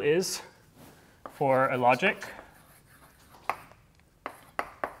model is for a logic.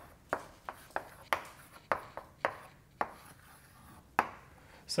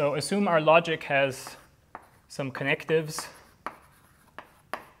 So assume our logic has some connectives,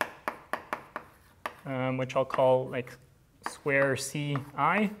 which I'll call like square Ci,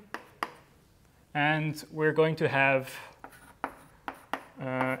 and we're going to have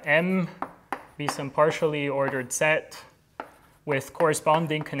M be some partially ordered set with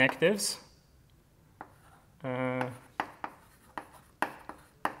corresponding connectives.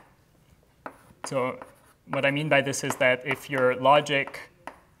 So what I mean by this is that if your logic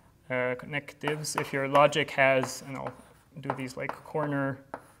connectives, if your logic has, and I'll do these like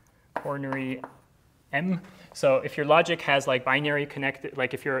cornery M. So if your logic has like binary connective,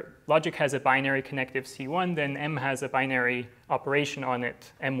 like if your logic has a binary connective C1, then M has a binary operation on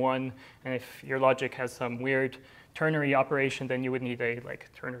it, M1. And if your logic has some weird ternary operation, then you would need a like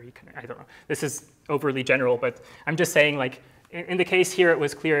ternary, I don't know. This is overly general, but I'm just saying, like, in the case here, it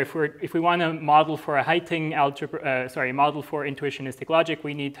was clear if we want to model for a Heyting algebra, model for intuitionistic logic,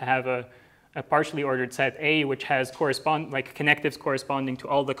 we need to have a partially ordered set A, which has connectives corresponding to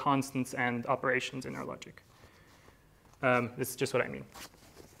all the constants and operations in our logic. This is just what I mean.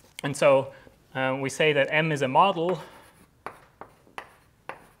 And so we say that M is a model.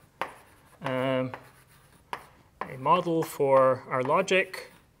 A model for our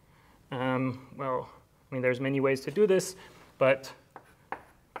logic. Well, I mean, there's many ways to do this, but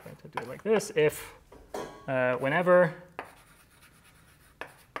I'm going to do it like this. If whenever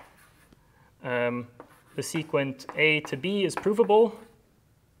the sequent A to B is provable,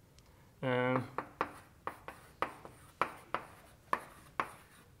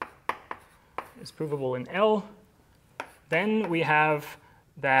 in L, then we have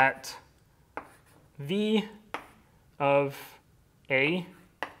that V of A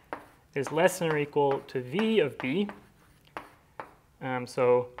is less than or equal to V of B.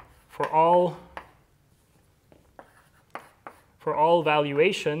 So for all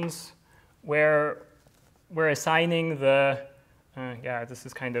valuations where we're assigning the, yeah, this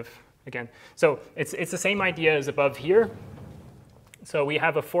is kind of, again, so it's the same idea as above here. So we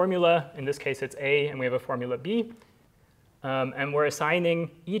have a formula, in this case it's A, and we have a formula B. And we're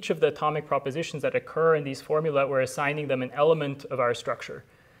assigning each of the atomic propositions that occur in these formula, we're assigning them an element of our structure.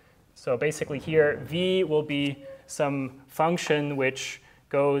 So basically here, V will be some function which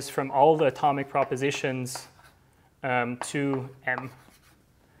goes from all the atomic propositions to M.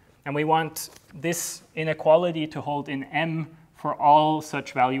 And we want this inequality to hold in M for all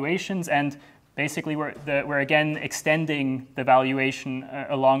such valuations. And basically, we're again extending the valuation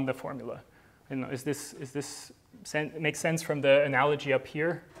along the formula. And is this makes sense from the analogy up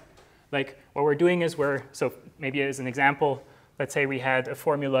here? Like what we're doing is so maybe as an example, let's say we had a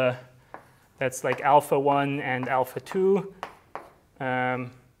formula that's like alpha 1 and alpha 2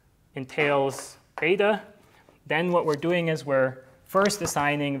 entails beta. Then what we're doing is we're first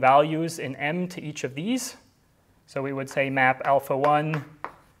assigning values in M to each of these. So we would say map alpha 1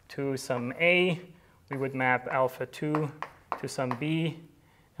 to some A, we would map alpha 2 to some B,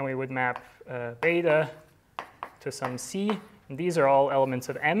 and we would map beta to some C. And these are all elements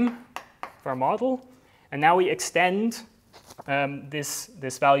of M of our model. And now we extend this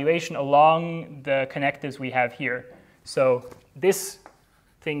valuation along the connectives we have here. So this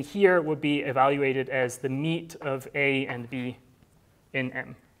thing here would be evaluated as the meet of A and B in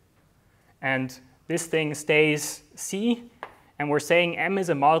M. And this thing stays C. And we're saying M is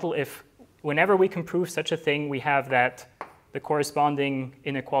a model if whenever we can prove such a thing, we have that the corresponding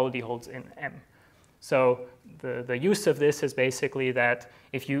inequality holds in M. So the use of this is basically that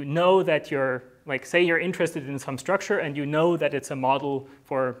if you know that you're, like say you're interested in some structure and you know that it's a model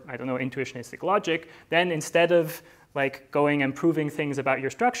for, I don't know, intuitionistic logic, then instead of like going and proving things about your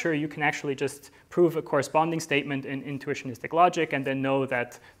structure, you can actually just prove a corresponding statement in intuitionistic logic and then know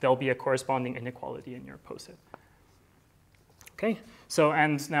that there'll be a corresponding inequality in your poset. Okay, so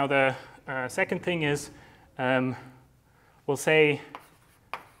and now the second thing is we'll say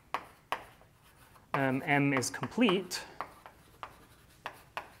M is complete.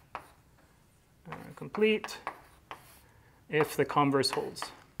 Complete if the converse holds.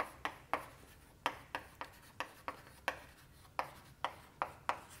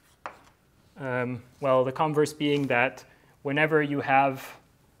 Well, the converse being that whenever you have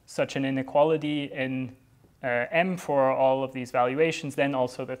such an inequality in M for all of these valuations, then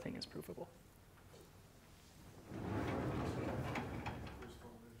also the thing is provable.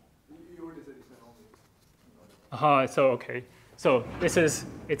 So okay. So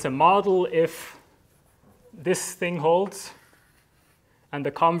it's a model if this thing holds, and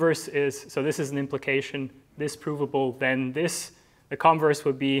the converse is, so this is an implication, this provable, then this. The converse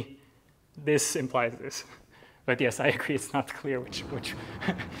would be this implies this. But yes, I agree, it's not clear which. Okay.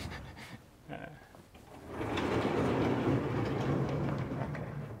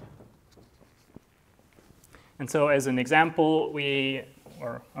 And so as an example, we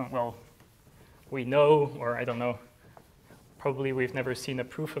know, or I don't know, probably we've never seen a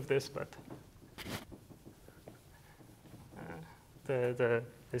proof of this, but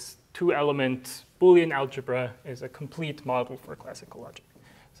this two-element Boolean algebra is a complete model for classical logic.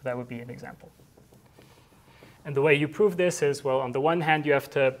 So that would be an example. And the way you prove this is, well, on the one hand, you have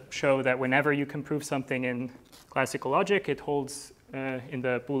to show that whenever you can prove something in classical logic, it holds in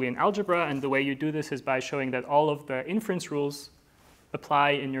the Boolean algebra. And the way you do this is by showing that all of the inference rules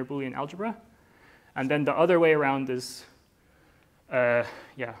apply in your Boolean algebra. And then the other way around is,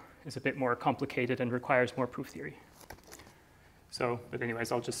 is a bit more complicated and requires more proof theory. So, but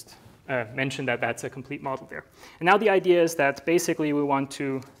anyways, I'll just mention that that's a complete model there. And now the idea is that basically we want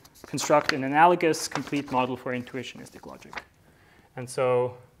to construct an analogous complete model for intuitionistic logic. And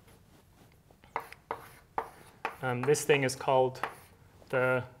so this thing is called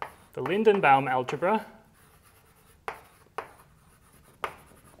the Lindenbaum algebra.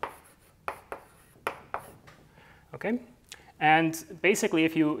 Okay? And basically,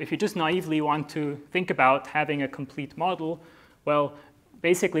 if you just naively want to think about having a complete model, well,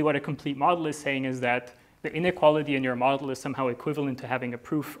 basically what a complete model is saying is that the inequality in your model is somehow equivalent to having a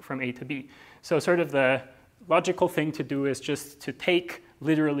proof from A to B. So sort of the logical thing to do is just to take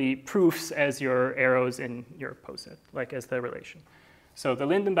literally proofs as your arrows in your poset, like as the relation. So the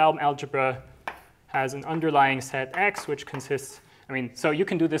Lindenbaum algebra has an underlying set X, which consists, so you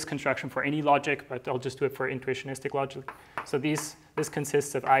can do this construction for any logic, but I'll just do it for intuitionistic logic. So this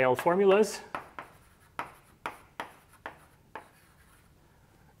consists of IL formulas.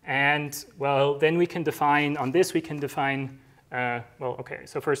 And, well, then we can define, on this we can define,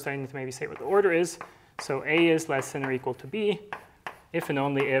 so first I need to maybe say what the order is. So A is less than or equal to B, if and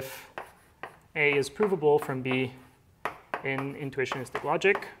only if A is provable from B in intuitionistic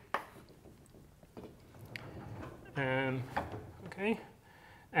logic. Okay,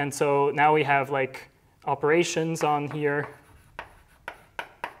 and so now we have like operations on here.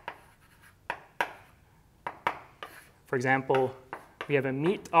 For example, we have a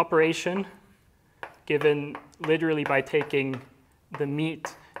meet operation given literally by taking the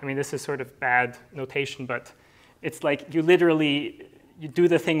meet. This is sort of bad notation, but it's like you do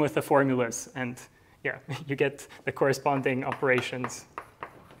the thing with the formulas, and yeah, you get the corresponding operations.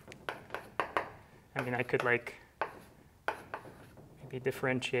 I could like maybe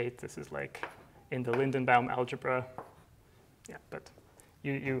differentiate. This is like in the Lindenbaum algebra. Yeah, but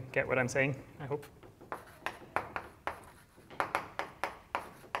you get what I'm saying, I hope.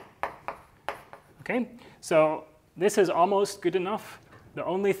 Okay, so this is almost good enough. The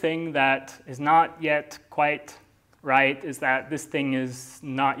only thing that is not yet quite right is that this thing is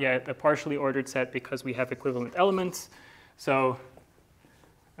not yet a partially ordered set because we have equivalent elements. So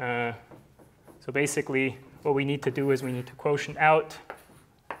basically, what we need to do is we need to quotient out.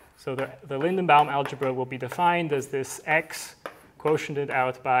 So the Lindenbaum algebra will be defined as this X quotiented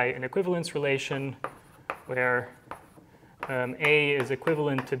out by an equivalence relation where A is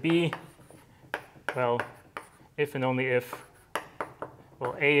equivalent to B. Well, if and only if,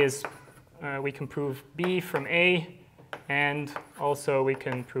 well, A is, we can prove B from A, and also we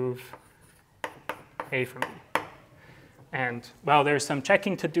can prove A from B. And, well, there's some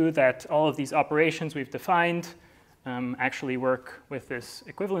checking to do that all of these operations we've defined actually work with this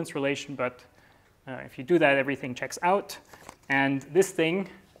equivalence relation, but if you do that, everything checks out. And this thing,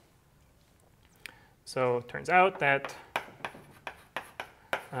 so it turns out that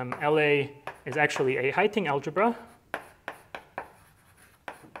LA is actually a Heyting algebra.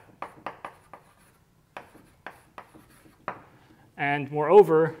 And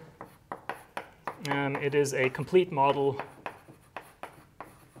moreover, it is a complete model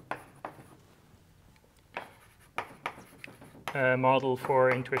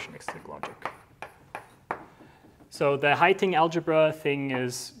for intuitionistic logic. So the Heyting algebra thing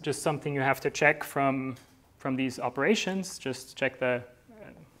is just something you have to check from these operations. Just check the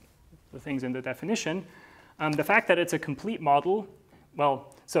things in the definition. The fact that it's a complete model,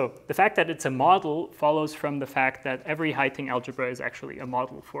 well, so the fact that it's a model follows from the fact that every Heyting algebra is actually a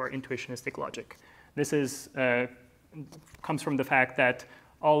model for intuitionistic logic. This is, comes from the fact that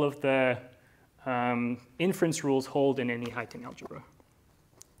all of the inference rules hold in any Heyting algebra.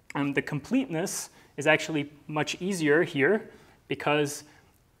 The completeness is actually much easier here because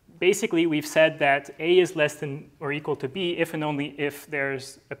basically we've said that A is less than or equal to B if and only if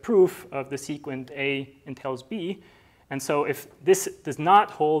there's a proof of the sequent A entails B. And so if this does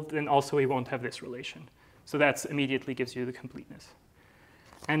not hold, then also we won't have this relation. So that immediately gives you the completeness.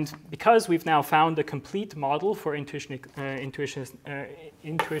 And because we've now found a complete model for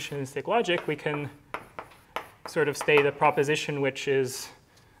intuitionistic logic, we can sort of state a proposition which is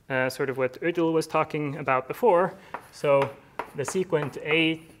sort of what Ödel was talking about before. So the sequent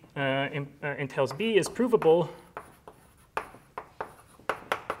A entails B is provable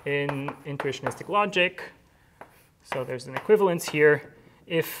in intuitionistic logic. So there's an equivalence here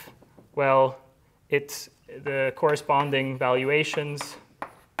if, well, it's the corresponding valuations.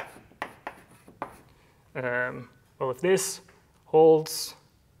 Well, if this holds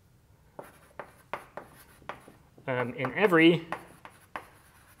in every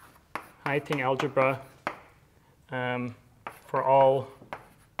Heyting algebra for all,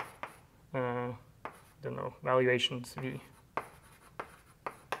 I don't know, valuations V.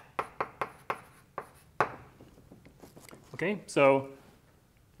 Okay, so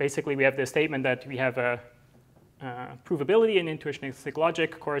basically we have the statement that we have a provability in intuitionistic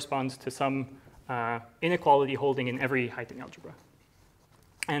logic corresponds to some inequality holding in every Heyting algebra.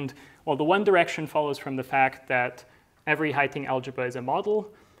 And well, the one direction follows from the fact that every Heyting algebra is a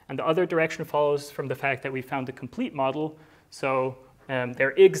model, And the other direction follows from the fact that we found a complete model. So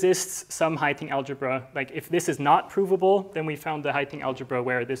there exists some Heyting algebra. Like if this is not provable, then we found the Heyting algebra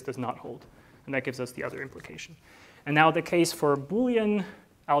where this does not hold. And that gives us the other implication. And now the case for Boolean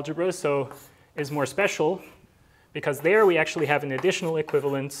algebras is more special, because there we actually have an additional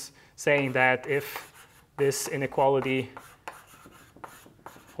equivalence saying that if this inequality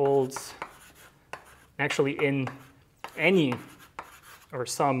holds actually in any or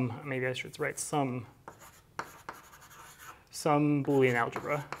some, maybe I should write some Boolean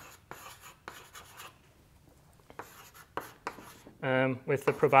algebra with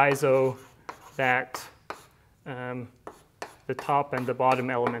the proviso that the top and the bottom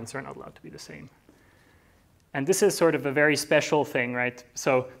elements are not allowed to be the same. And this is sort of a very special thing, right?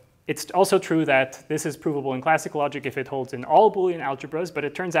 So it's also true that this is provable in classical logic if it holds in all Boolean algebras, but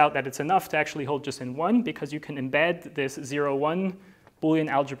it turns out that it's enough to actually hold just in one, because you can embed this 0, 1 Boolean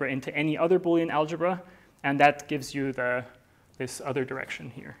algebra into any other Boolean algebra, and that gives you this other direction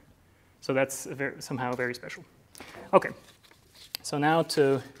here. So that's somehow very special. Okay, so now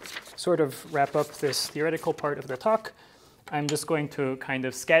to sort of wrap up this theoretical part of the talk, I'm just going to kind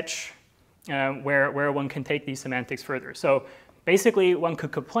of sketch where one can take these semantics further. So basically, one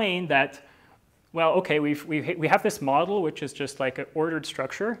could complain that, well, okay, we have this model, which is just like an ordered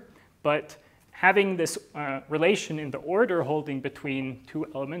structure, but having this relation in the order holding between two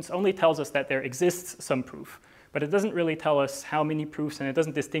elements only tells us that there exists some proof. But it doesn't really tell us how many proofs, and it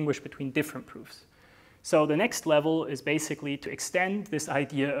doesn't distinguish between different proofs. So the next level is basically to extend this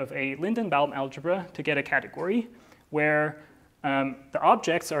idea of a Lindenbaum algebra to get a category where the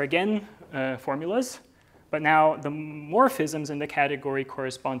objects are again formulas, but now the morphisms in the category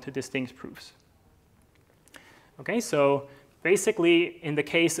correspond to distinct proofs. Okay, so basically in the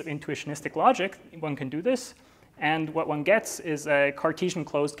case of intuitionistic logic, one can do this. And what one gets is a Cartesian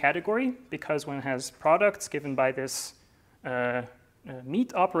closed category, because one has products given by this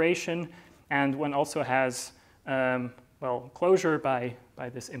meet operation, and one also has well, closure by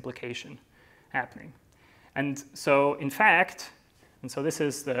this implication happening. And so in fact, and so this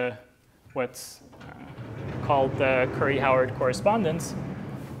is what's called the Curry-Howard correspondence,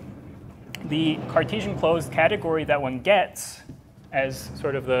 the Cartesian closed category that one gets as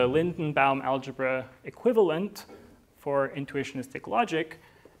sort of the Lindenbaum algebra equivalent for intuitionistic logic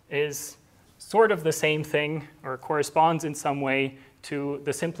is sort of the same thing, or corresponds in some way to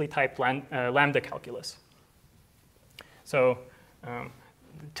the simply typed lambda calculus. So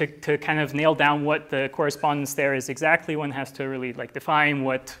to kind of nail down what the correspondence there is exactly, one has to really like define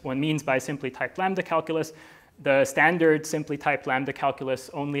what one means by simply typed lambda calculus. The standard simply typed lambda calculus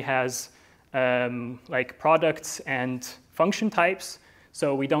only has like products and function types,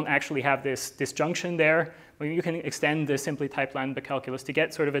 so we don't actually have this disjunction there. You can extend the simply typed lambda calculus to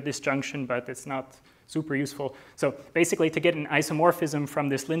get sort of a disjunction, but it's not super useful. So basically, to get an isomorphism from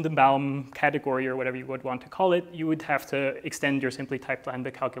this Lindenbaum category, or whatever you would want to call it, you would have to extend your simply typed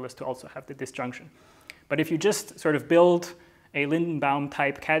lambda calculus to also have the disjunction. But if you just sort of build a Lindenbaum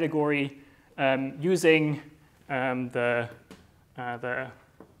type category using the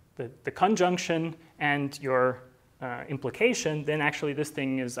conjunction and your implication, then actually this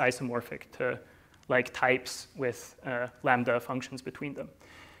thing is isomorphic to like types with lambda functions between them.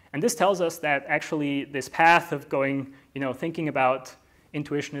 And this tells us that actually this path of going, thinking about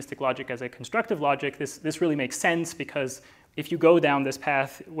intuitionistic logic as a constructive logic, this really makes sense, because if you go down this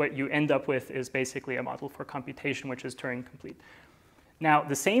path, what you end up with is basically a model for computation, which is Turing complete. Now,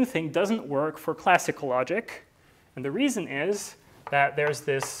 the same thing doesn't work for classical logic, and the reason is that there's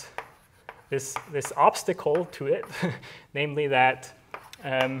this obstacle to it, namely that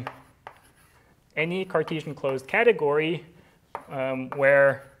any Cartesian closed category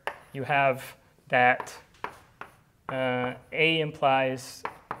where you have that A implies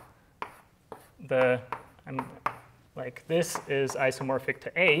like this is isomorphic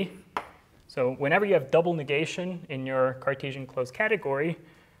to A. So whenever you have double negation in your Cartesian closed category,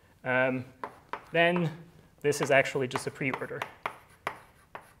 then this is actually just a preorder.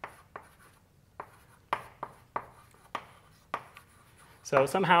 So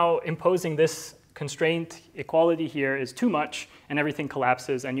somehow imposing this constraint equality here is too much, and everything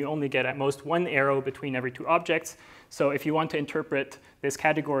collapses, and you only get at most one arrow between every two objects. So if you want to interpret this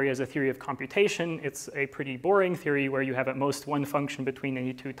category as a theory of computation, it's a pretty boring theory where you have at most one function between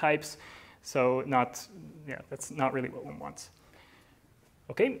any two types. So that's not really what one wants.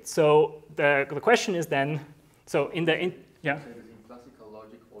 Okay, so the question is then, so in classical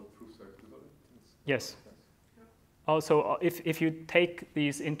logic, all proofs are equivalent? Yes. Also, if you take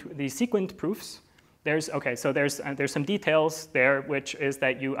these Sequent proofs, So there's some details there, which is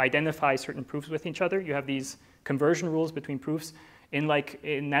that you identify certain proofs with each other. You have these conversion rules between proofs. In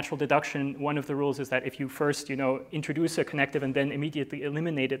natural deduction, one of the rules is that if you first, introduce a connective and then immediately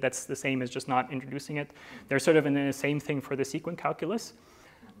eliminate it, that's the same as just not introducing it. They're sort of in the same thing for the sequent calculus.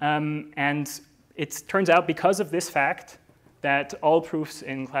 And it turns out, because of this fact, that all proofs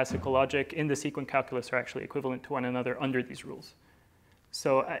in classical logic in the sequent calculus are actually equivalent to one another under these rules.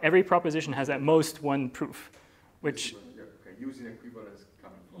 So every proposition has at most one proof, which... Yeah, okay. Using equivalence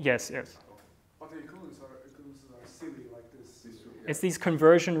coming from... Yes, yes. But the equivalences are silly like this. It's these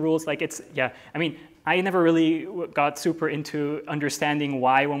conversion rules, I mean, I never really got super into understanding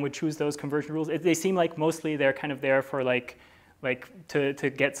why one would choose those conversion rules. They seem like mostly they're kind of there for to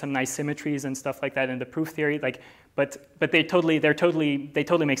get some nice symmetries and stuff like that in the proof theory. But they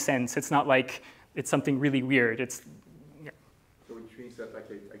totally make sense. It's not like it's something really weird. It's So which means that I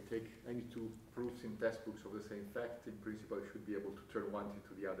take any two proofs in test books of the same fact. In principle, I should be able to turn one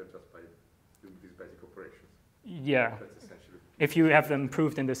into the other just by doing these basic operations. Yeah. That's essentially. If you have them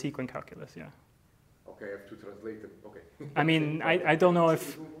proved in the sequent calculus, yeah. Okay, I have to translate them. Okay. I mean, I don't know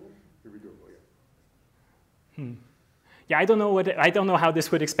if. Here we go. Yeah. Yeah, I don't know how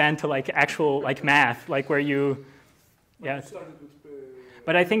this would expand to actual math, where you. Yeah.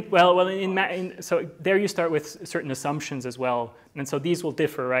 But I think, so there you start with certain assumptions as well. And so these will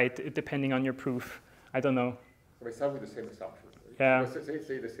differ, right, depending on your proof. I don't know. So I start with the same assumptions. Yeah.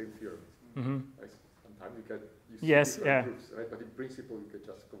 Say the same theorems. Mm-hmm. Sometimes you see different proofs, right? But in principle, you can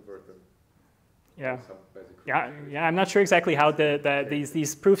just convert them. Yeah. Some basic Yeah, I'm not sure exactly how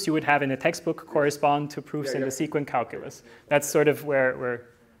these proofs you would have in a textbook correspond to proofs in the sequent calculus. That's sort of where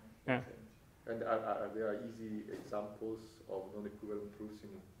yeah. And are there easy examples of non-equivalent proofs in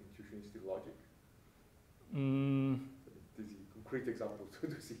intuitionistic logic? Easy, concrete examples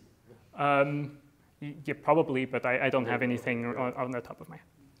to see. Yeah, probably, but I don't have anything on the top of my head.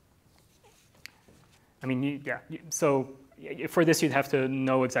 I mean, so for this you'd have to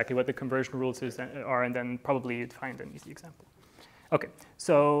know exactly what the conversion rules are, and then probably you'd find an easy example. Okay,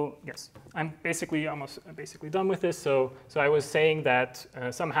 so yes, I'm basically done with this. So I was saying that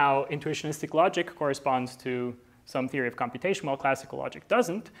somehow intuitionistic logic corresponds to some theory of computation, while classical logic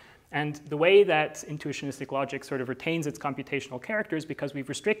doesn't. And the way that intuitionistic logic sort of retains its computational character is because we've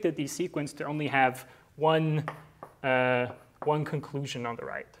restricted these sequences to only have one conclusion on the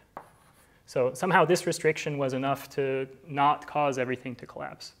right. So somehow this restriction was enough to not cause everything to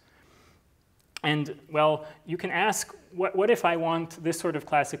collapse. And well, you can ask, what if I want this sort of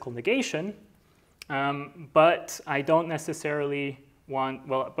classical negation, but I don't necessarily want,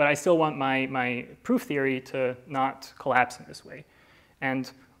 but I still want my proof theory to not collapse in this way.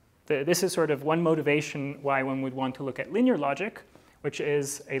 And this is sort of one motivation why one would want to look at linear logic, which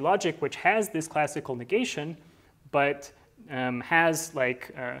is a logic which has this classical negation, but has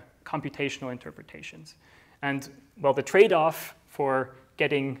computational interpretations. And well, the trade-off for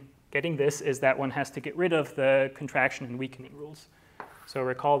getting this is that one has to get rid of the contraction and weakening rules. So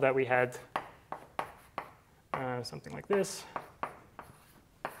recall that we had something like this.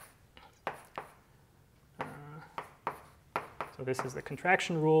 So this is the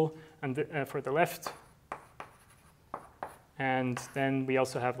contraction rule and for the left. And then we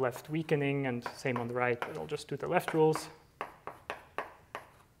also have left weakening, and same on the right, but I'll just do the left rules.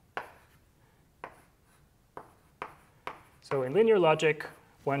 So in linear logic,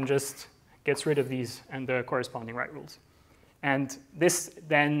 one just gets rid of these and the corresponding right rules. And this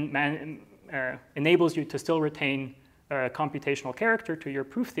then enables you to still retain a computational character to your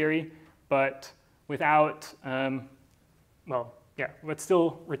proof theory, but without, but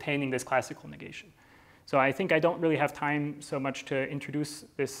still retaining this classical negation. So I think I don't really have time so much to introduce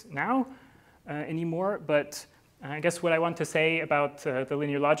this now anymore, but I guess what I want to say about the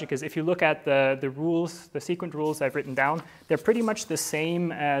linear logic is if you look at the rules, the sequent rules I've written down, they're pretty much the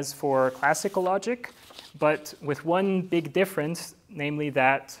same as for classical logic, but with one big difference, namely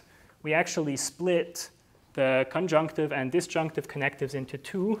that we actually split the conjunctive and disjunctive connectives into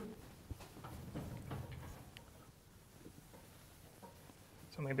two.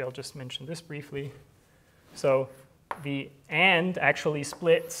 So maybe I'll just mention this briefly. So the AND actually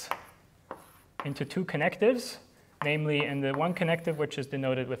splits into two connectives, namely in the one connective which is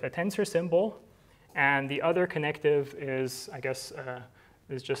denoted with a tensor symbol, and the other connective is, I guess,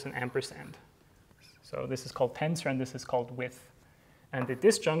 is just an ampersand. So this is called tensor and this is called width. And the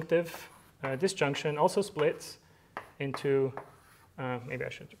disjunction also splits into, maybe I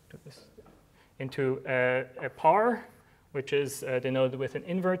should do this, into a par, which is denoted with an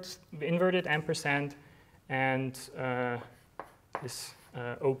inverted ampersand and this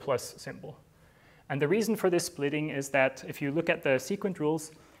O+ symbol. And the reason for this splitting is that if you look at the sequent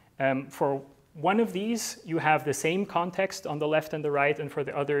rules, for one of these, you have the same context on the left and the right, and for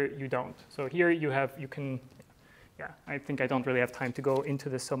the other, you don't. So here you can, yeah, I think I don't really have time to go into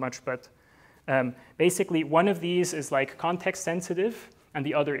this so much, but basically one of these is like context sensitive, and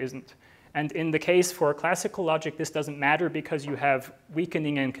the other isn't. And in the case for classical logic, this doesn't matter because you have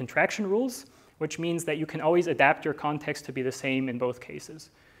weakening and contraction rules, which means that you can always adapt your context to be the same in both cases.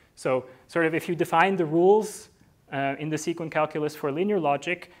 So sort of if you define the rules in the sequent calculus for linear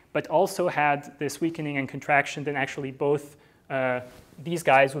logic, but also had this weakening and contraction, then actually both these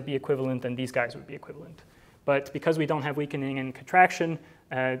guys would be equivalent and these guys would be equivalent. But because we don't have weakening and contraction,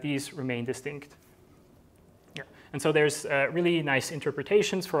 these remain distinct. Yeah. And so there's really nice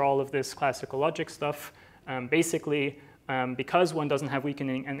interpretations for all of this classical logic stuff. Basically, because one doesn't have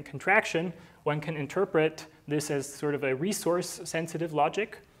weakening and contraction, one can interpret this as sort of a resource-sensitive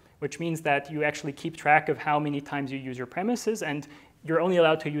logic, which means that you actually keep track of how many times you use your premises, and you're only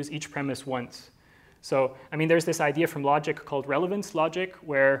allowed to use each premise once. So, I mean, there's this idea from logic called relevance logic,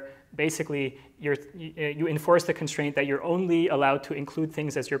 where basically you enforce the constraint that you're only allowed to include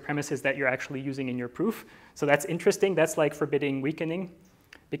things as your premises that you're actually using in your proof. So that's interesting. That's like forbidding weakening,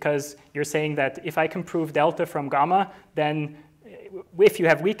 because you're saying that if I can prove delta from gamma, then if you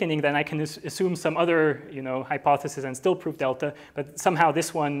have weakening, then I can assume some other hypothesis and still prove delta, but somehow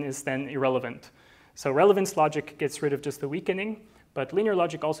this one is then irrelevant. So relevance logic gets rid of just the weakening, but linear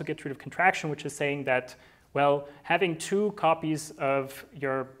logic also gets rid of contraction, which is saying that, well, having two copies of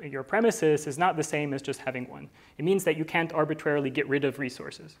your premises is not the same as just having one. It means that you can't arbitrarily get rid of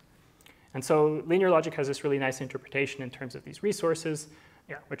resources. And so linear logic has this really nice interpretation in terms of these resources,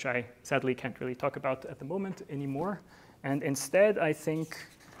 yeah, which I sadly can't really talk about at the moment anymore. And instead, I think,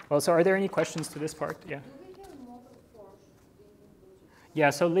 well, so are there any questions to this part? Yeah. Do we have a model for linear logic? Yeah,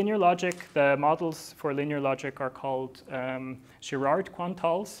 so linear logic, the models for linear logic are called Girard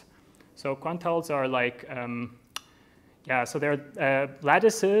quantals. So quantals are like, yeah, so they're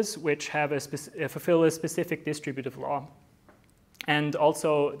lattices which have fulfill a specific distributive law. And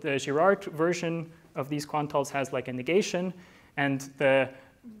also the Girard version of these quantals has like a negation, and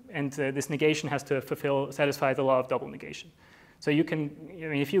this negation has to satisfy the law of double negation. So you can, I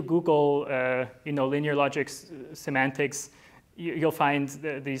mean, if you Google, linear logic semantics, you'll find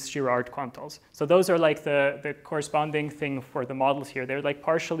these Girard quantals. So those are like the corresponding thing for the models here. They're like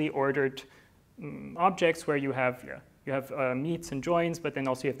partially ordered objects where you have meets and joins, but then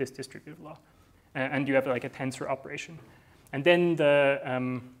also you have this distributive law, and you have like a tensor operation. And then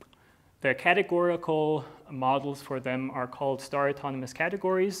the categorical models for them are called star autonomous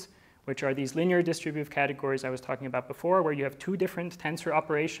categories, which are these linear distributive categories I was talking about before, where you have two different tensor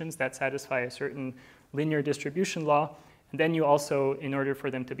operations that satisfy a certain linear distribution law. And then you also, in order for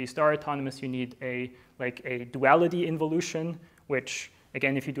them to be star autonomous, you need a duality involution, which,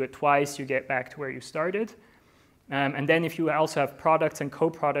 again, if you do it twice, you get back to where you started. And then if you also have products and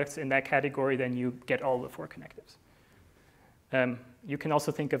co-products in that category, then you get all the four connectives. You can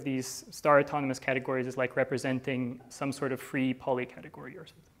also think of these star autonomous categories as like representing some sort of free polycategory or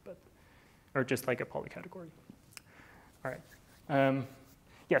something, or just like a polycategory. All right.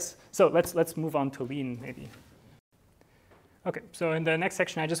 Yes. So let's move on to lean maybe. Okay. So in the next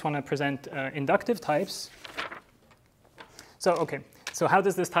section, I just want to present inductive types. So okay. So how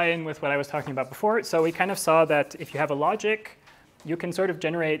does this tie in with what I was talking about before? So we kind of saw that if you have a logic, you can sort of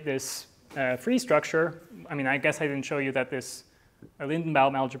generate this free structure. I mean, I guess I didn't show you that a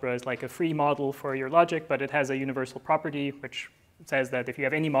Lindenbaum algebra is like a free model for your logic, but it has a universal property, which says that if you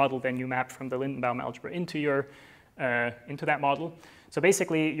have any model, then you map from the Lindenbaum algebra into that model. So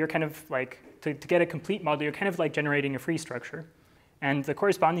basically, you're kind of like, to get a complete model, you're kind of like generating a free structure. And the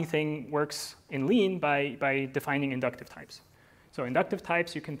corresponding thing works in lean by defining inductive types. So inductive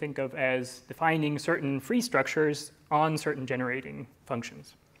types you can think of as defining certain free structures on certain generating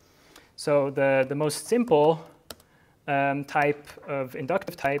functions. So the most simple type of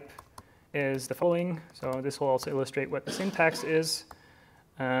inductive type is the following. So this will also illustrate what the syntax is.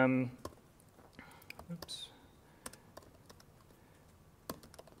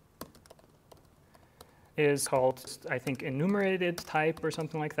 Is called, I think, enumerated type or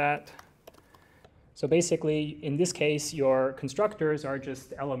something like that. So basically, in this case, your constructors are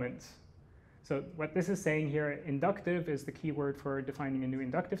just elements. So what this is saying here, inductive is the keyword for defining a new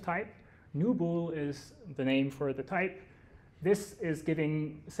inductive type. New bool is the name for the type. This is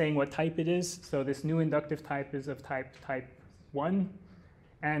saying what type it is. So this new inductive type is of type 1.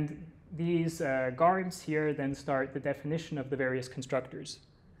 And these garbs here then start the definition of the various constructors.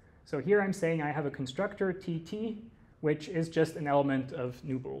 So here I'm saying I have a constructor TT, which is just an element of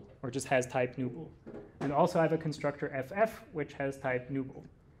nubool, or just has type nubool. And also I have a constructor ff, which has type nubool.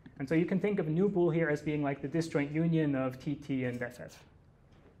 And so you can think of nubool here as being like the disjoint union of tt and ff.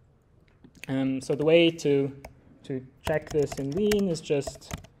 So the way to check this in Lean is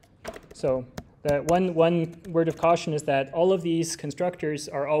just, so one word of caution is that all of these constructors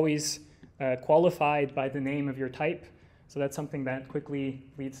are always qualified by the name of your type. So that's something that quickly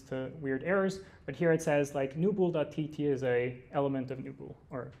leads to weird errors. But here it says like nubool.tt is a element of nubool,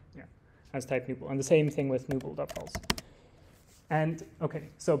 or yeah, has type nubool. And the same thing with nubool.false. And okay,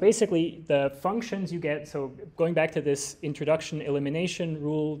 so basically the functions you get, so going back to this introduction elimination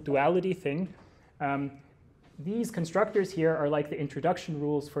rule duality thing, these constructors here are like the introduction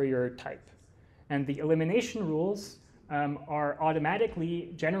rules for your type. And the elimination rules are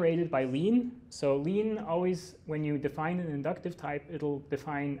automatically generated by Lean. So Lean always, when you define an inductive type, it'll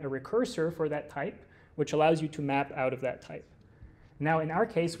define a recursor for that type, which allows you to map out of that type. Now in our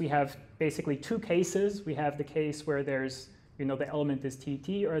case, we have basically two cases. We have the case where there's, you know, the element is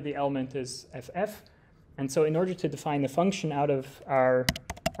TT or the element is FF. And so in order to define the function out of our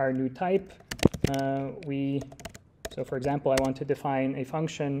new type, so for example, I want to define a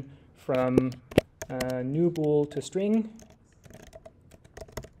function from nubool to string.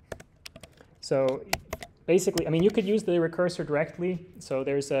 So basically, I mean, you could use the recursor directly. So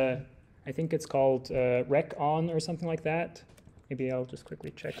there's a, I think it's called recon or something like that. Maybe I'll just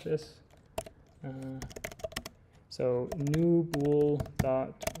quickly check this. So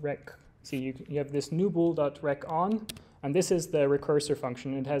nubool.rec. See, you have this nubool.recon, and this is the recursor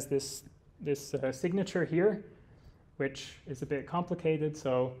function. It has this signature here, which is a bit complicated.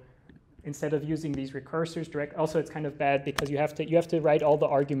 So instead of using these recursors direct, also it's kind of bad because you have to write all the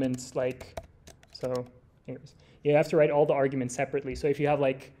arguments like, so anyways, you have to write all the arguments separately. So if you have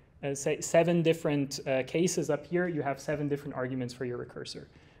like say 7 different cases up here, you have 7 different arguments for your recursor,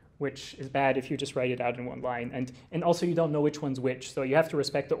 which is bad if you just write it out in one line. And also you don't know which one's which, so you have to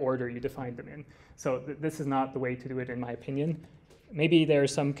respect the order you define them in. So this is not the way to do it in my opinion. Maybe there are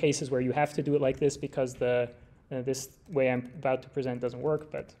some cases where you have to do it like this because this way I'm about to present doesn't work,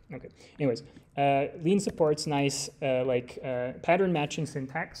 but okay. Anyways, Lean supports nice pattern matching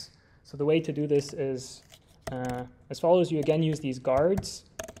syntax. So the way to do this is as follows. You again use these guards,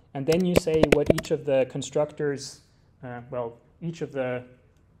 and then you say what each of the constructors,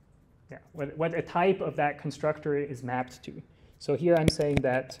 what a type of that constructor is mapped to. So here I'm saying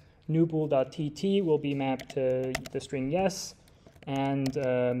that nubool.tt will be mapped to the string yes, and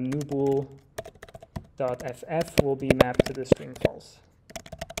nubool.ff will be mapped to the string false.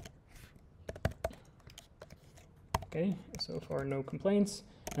 Okay, so far no complaints.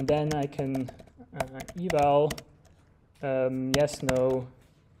 And then I can eval yes, no,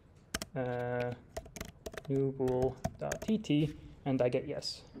 nubool.tt, and I get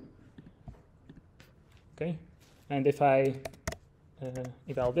yes. Okay, and if I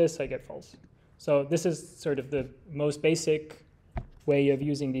eval this, I get false. So this is sort of the most basic way of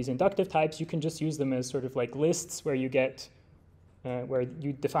using these inductive types. You can just use them as sort of like lists where you get, where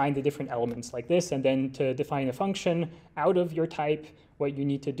you define the different elements like this, and then to define a function out of your type, what you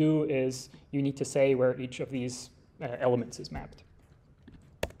need to do is you need to say where each of these elements is mapped.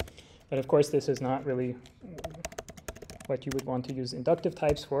 But of course, this is not really what you would want to use inductive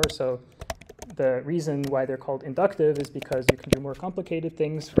types for. So the reason why they're called inductive is because you can do more complicated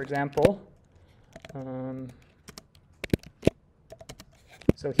things. For example,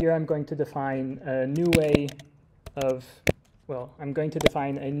 so here I'm going to define a new way of, well, I'm going to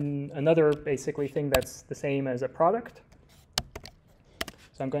define another basically thing that's the same as a product.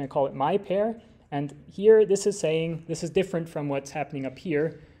 So I'm going to call it my pair. And here this is saying, this is different from what's happening up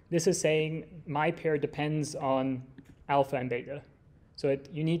here. This is saying my pair depends on alpha and beta. So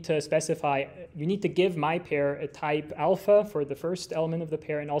you need to specify, you need to give my pair a type alpha for the first element of the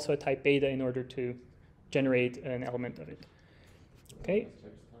pair and also a type beta in order to generate an element of it. Okay?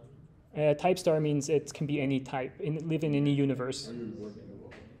 Type star means it can be any type, live in any universe.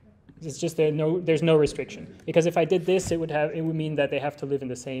 It's just there's no restriction. Because if I did this, it would mean that they have to live in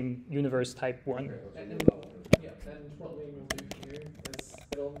the same universe type 1. And what Lean will do here is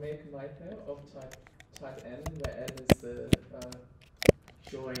it'll make my pair of type n, where n is the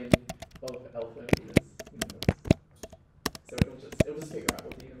join of alpha and beta's universe. So it'll just figure out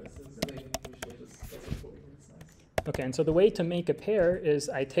what the universe is, and then usually just does it for you. It's nice. Okay, and so the way to make a pair is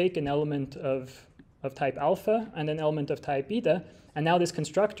I take an element of type alpha and an element of type beta, and now this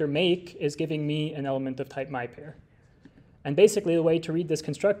constructor make is giving me an element of type my pair. And basically the way to read this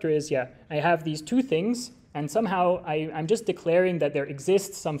constructor is, yeah, I have these two things, and somehow I'm just declaring that there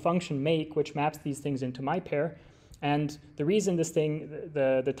exists some function make which maps these things into my pair, And the reason this thing,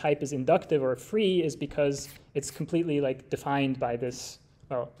 the type is inductive or free is because it's completely like defined by this,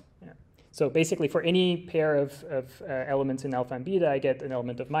 well, yeah. So basically for any pair of elements in alpha and beta, I get an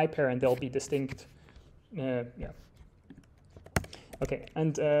element of my pair and they'll be distinct. Yeah. Okay,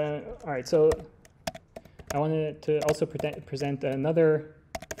 and all right, so I wanted to also present another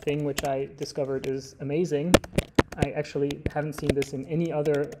thing which I discovered is amazing. I actually haven't seen this in any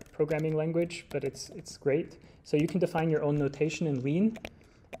other programming language, but it's great. So you can define your own notation in Lean,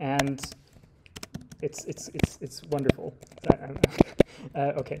 and it's wonderful.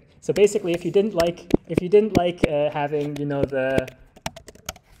 Okay, so basically, if you didn't like having, you know,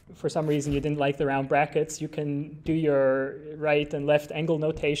 for some reason you didn't like the round brackets, you can do your right and left angle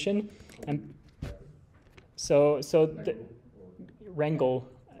notation, and so the wrangle.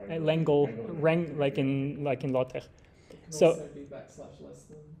 Like in LaTeX. So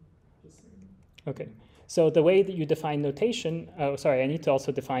okay. So the way that you define notation. Oh, sorry. I need to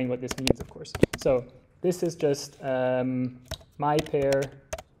also define what this means, of course. So this is just my pair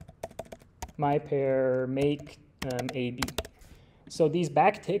make AB. So these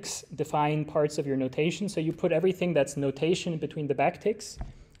backticks define parts of your notation. So you put everything that's notation between the backticks,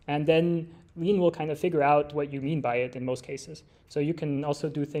 and then Lean will kind of figure out what you mean by it in most cases. So you can also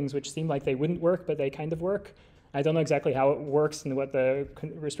do things which seem like they wouldn't work, but they kind of work. I don't know exactly how it works and what the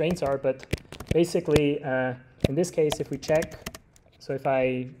restraints are, but basically, in this case, if we check, so if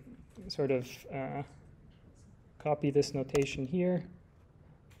I sort of copy this notation here,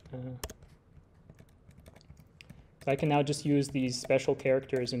 I can now just use these special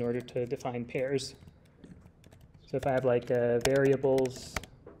characters in order to define pairs. So if I have like variables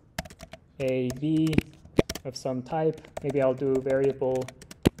A, B of some type, maybe I'll do variable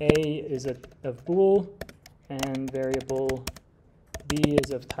A is of bool, and variable B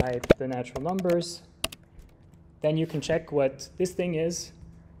is of type the natural numbers. Then you can check what this thing is.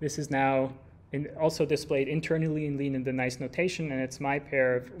 This is now also displayed internally in Lean in the nice notation, and it's my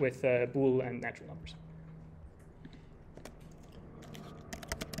pair with bool and natural numbers.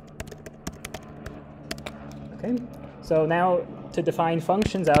 Okay, so now to define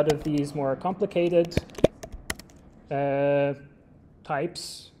functions out of these more complicated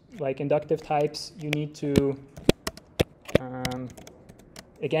types, like inductive types, you need to,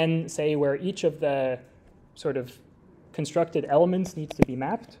 again, say where each of the sort of constructed elements needs to be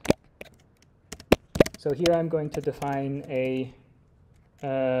mapped. So here I'm going to define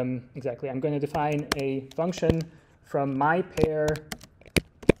I'm going to define a function from my pair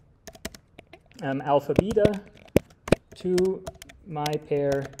alpha beta to my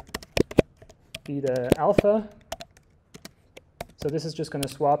pair beta alpha. So this is just going to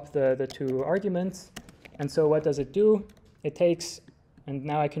swap the two arguments. And so what does it do? It takes, and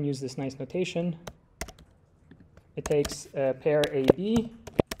now I can use this nice notation. It takes a pair AB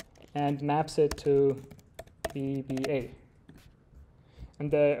and maps it to BBA.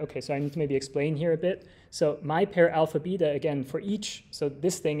 And okay, so I need to maybe explain here a bit. So my pair alpha beta, again, for each, so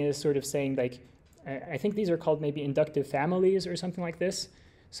this thing is sort of saying like, I think these are called maybe inductive families or something like this.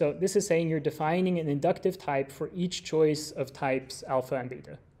 So this is saying you're defining an inductive type for each choice of types alpha and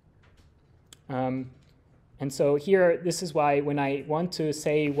beta. And so here, this is why when I want to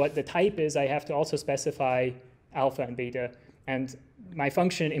say what the type is, I have to also specify alpha and beta. And my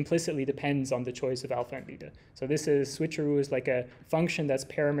function implicitly depends on the choice of alpha and beta. So this is switcheroo is like a function that's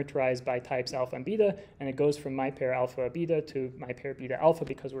parameterized by types alpha and beta, and it goes from my pair alpha beta to my pair beta alpha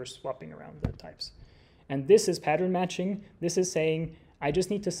because we're swapping around the types. And this is pattern matching. This is saying I just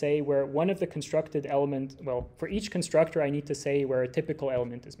need to say where one of the constructed element, well, for each constructor, I need to say where a typical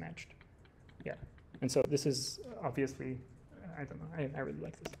element is matched. Yeah. And so this is obviously, I don't know, I really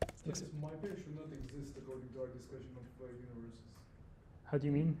like this. Yes, my pair should not exist according to our discussion of universes. How do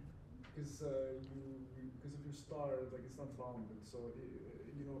you mean? Because because of your star, like it's not bounded. So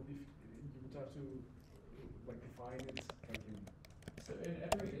you know, if you would have to like define it, like so in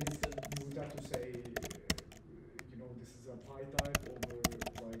every instance, you would have to say, you know, this is a pi type over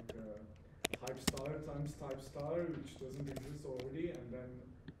like type star times type star, which doesn't exist already, and then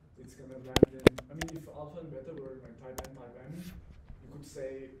it's gonna land in. I mean, if alpha and beta were like type n, you could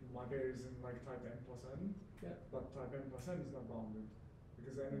say my pair is in like type n plus n, yeah. But type n plus n is not bounded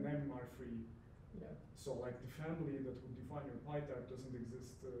because n and m are free. Yeah. So like the family that would define your pi type doesn't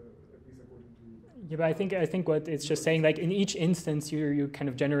exist at least according to. Yeah, but I think what it's just saying, like in each instance, you kind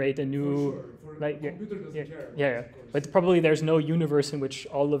of generate a new. For sure. For like the computer doesn't care. Yeah. But probably there's no universe in which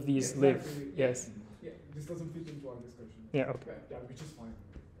all of these Yeah, live. exactly. Yes. Yeah. This doesn't fit into our discussion. Yeah. Okay. Yeah, which is fine.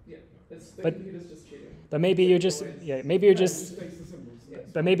 Yeah. The But- computer's just cheating. But maybe you just It just takes the symbols. Yeah.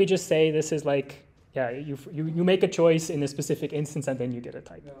 But maybe just say this is like yeah, you make a choice in a specific instance and then you get a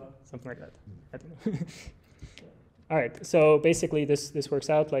type, something like that. I don't know. All right, so basically this works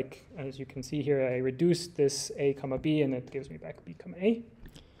out like, as you can see here, I reduced this a comma b and it gives me back b comma a.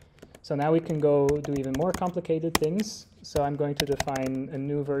 So now we can go do even more complicated things. So I'm going to define a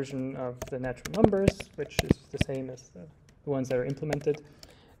new version of the natural numbers, which is the same as the ones that are implemented.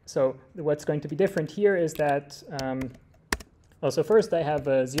 So what's going to be different here is that, so first I have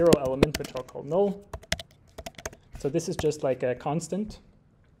a 0 element, which I'll call null. So this is just like a constant.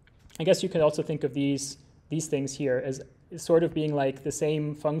 I guess you could also think of these things here as sort of being like the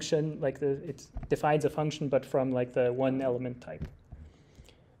same function, like it defines a function, but from like the one element type.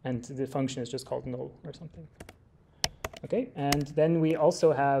 And the function is just called null or something. Okay, and then we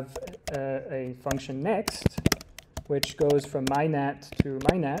also have a function next, which goes from mynat to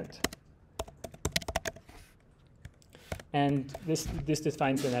mynat. And this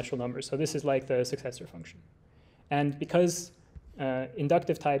defines the natural numbers. So this is like the successor function. And because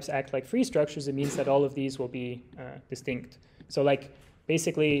inductive types act like free structures, it means that all of these will be distinct. So like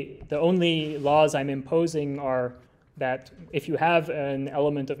basically the only laws I'm imposing are that if you have an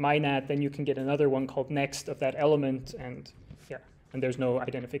element of mynat, then you can get another one called next of that element, and yeah, and there's no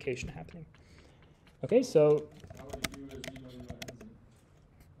identification happening. Okay, so how would you do a 0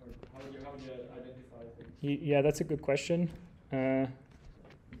 or how would you identify things? Yeah, that's a good question.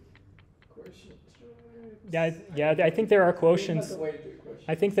 Yeah, I think there are quotients.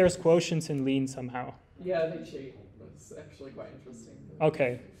 I think there's quotients in Lean somehow. Yeah, they cheat. It's actually quite interesting.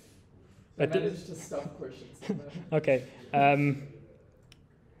 Okay. I managed to stuff quotients in there. Okay.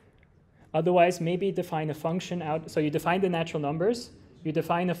 Otherwise, maybe define a function out. So you define the natural numbers. You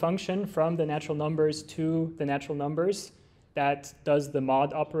define a function from the natural numbers to the natural numbers that does the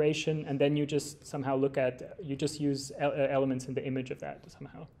mod operation, and then you just somehow look at, you just use elements in the image of that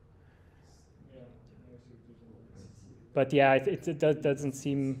somehow. But yeah, it doesn't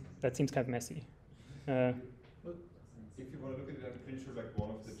seem, that seems kind of messy. If you want to look at it, I'm pretty sure like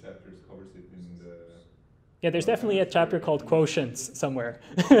one of the chapters covers it in the... Yeah, there's definitely a chapter called quotients somewhere.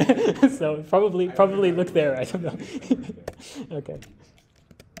 So probably look there, I don't know. Okay.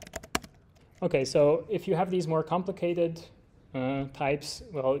 Okay, so if you have these more complicated types,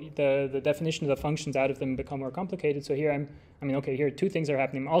 well, the definition of the functions out of them become more complicated. So here here two things are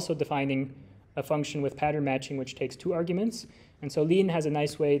happening. I'm also defining a function with pattern matching, which takes 2 arguments. And so Lean has a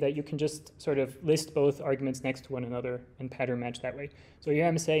nice way that you can just sort of list both arguments next to one another and pattern match that way. So here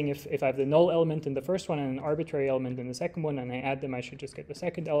I'm saying if I have the null element in the first one and an arbitrary element in the second one, and I add them, I should just get the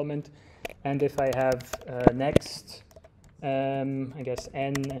second element. And if I have next, I guess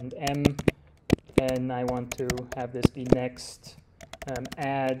n and m, then I want to have this be next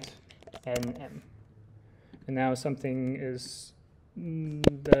add nm. And now something is,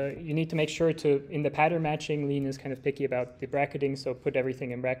 you need to make sure to, in the pattern matching, Lean is kind of picky about the bracketing, so put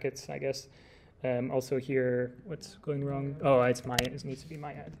everything in brackets, I guess. Also here, what's going wrong? Oh, it needs to be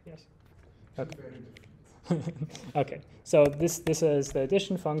my add, yes. Okay. Okay, so this is the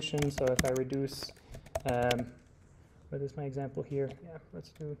addition function, so if I reduce, what is my example here? Yeah,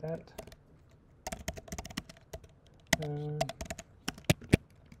 let's do that.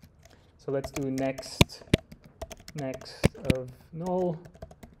 So let's do next of null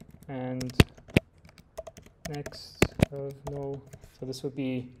and next of null. So this would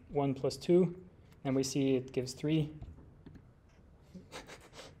be 1 plus 2, and we see it gives 3.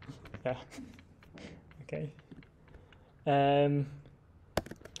 Yeah. Okay. And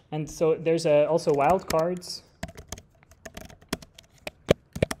so there's also wildcards.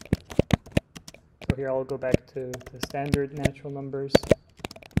 So here I'll go back to the standard natural numbers.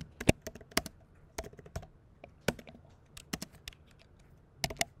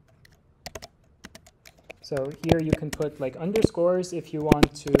 So here you can put like underscores if you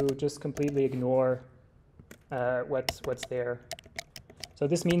want to just completely ignore what's there. So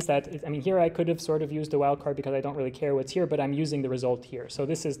this means that, here I could have sort of used a wildcard because I don't really care what's here, but I'm using the result here. So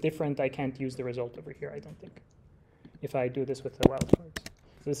this is different. I can't use the result over here, I don't think, if I do this with the wildcards.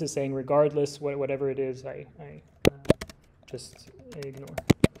 So this is saying regardless, whatever it is, I just ignore.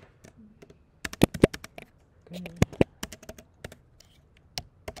 Okay.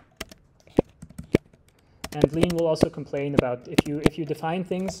 And Lean will also complain about if you define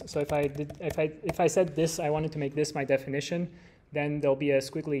things. So if I said this, I wanted to make this my definition, then there'll be a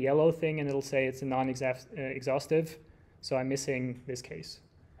squiggly yellow thing, and it'll say it's a non-exhaustive. So I'm missing this case.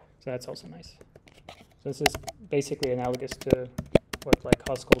 So that's also nice. So this is basically analogous to what like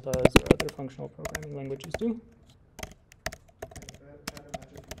Haskell does or other functional programming languages do.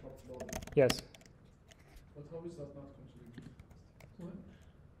 Yes. But how is that not contributing?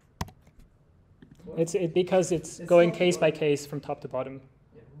 Because it's going case by case from top to bottom.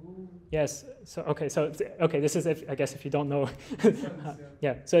 Yes. So okay. So this is I guess if you don't know.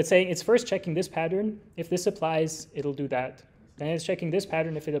 Yeah. So it's saying it's first checking this pattern. If this applies, it'll do that. Then it's checking this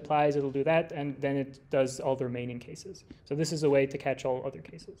pattern. If it applies, it'll do that, and then it does all the remaining cases. So this is a way to catch all other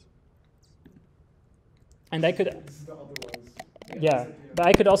cases. And I could. This is the otherwise. Yeah, but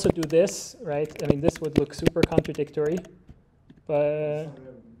I could also do this, right? I mean, this would look super contradictory, but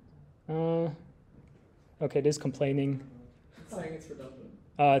okay, it is complaining. It's saying it's redundant.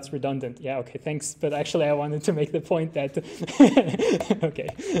 It's redundant. Yeah, okay, thanks. But actually, I wanted to make the point that okay.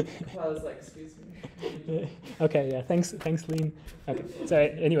 Well, I was like, excuse me. Okay, yeah, thanks, Lean. Okay, so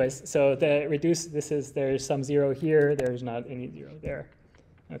anyways, so the reduce. There's some 0 here. There's not any 0 there.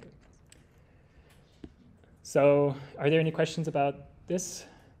 Okay. So are there any questions about this?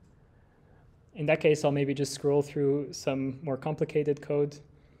 In that case, I'll maybe just scroll through some more complicated code.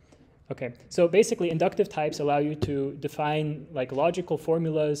 Okay, so basically inductive types allow you to define like logical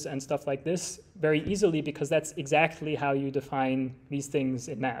formulas and stuff like this very easily because that's exactly how you define these things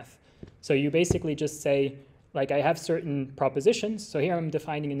in math. So you basically just say, like I have certain propositions. So here I'm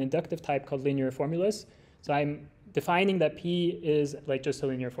defining an inductive type called linear formulas. So I'm defining that P is like just a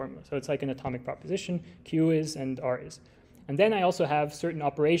linear formula. So it's like an atomic proposition, Q is and R is. And then I also have certain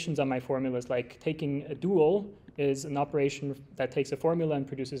operations on my formulas, like taking a dual is an operation that takes a formula and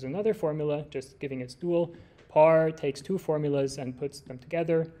produces another formula, just giving its dual. Par takes 2 formulas and puts them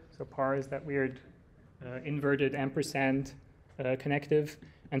together. So par is that weird inverted ampersand connective,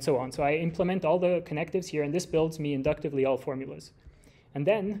 and so on. So I implement all the connectives here, and this builds me inductively all formulas. And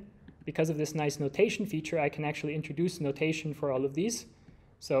then, because of this nice notation feature, I can actually introduce notation for all of these.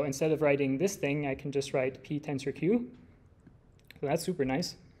 So instead of writing this thing, I can just write P tensor Q. So that's super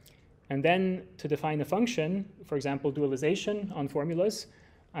nice. And then to define a function, for example, dualization on formulas,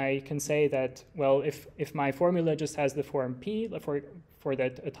 I can say that, well, if my formula just has the form P, for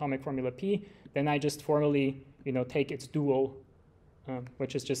that atomic formula P, then I just formally take its dual,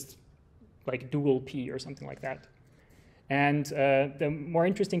 which is just like dual P or something like that. And the more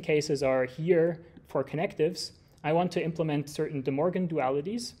interesting cases are here for connectives. I want to implement certain De Morgan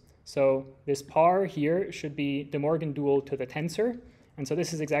dualities. So this par here should be De Morgan dual to the tensor. And so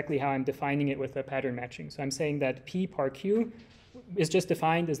this is exactly how I'm defining it with a pattern matching. So I'm saying that P par Q is just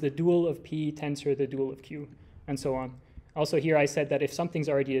defined as the dual of P tensor the dual of Q, and so on. Also here I said that if something's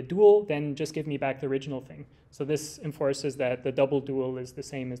already a dual, then just give me back the original thing. So this enforces that the double dual is the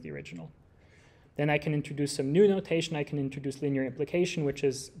same as the original. Then I can introduce some new notation. I can introduce linear implication, which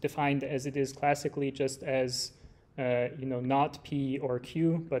is defined as it is classically just as not P or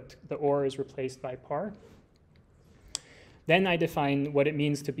Q, but the or is replaced by par. Then I define what it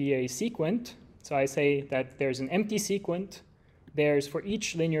means to be a sequent. So I say that there's an empty sequent. There's for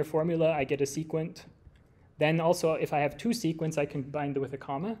each linear formula, I get a sequent. Then also, if I have 2 sequents, I can bind it with a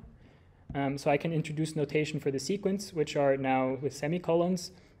comma. So I can introduce notation for the sequence, which are now with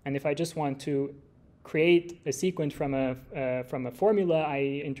semicolons. And if I just want to create a sequent from a formula,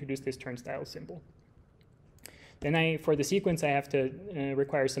 I introduce this turnstile symbol. Then for the sequence, I have to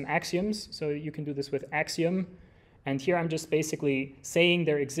require some axioms. So you can do this with axiom. And here I'm just basically saying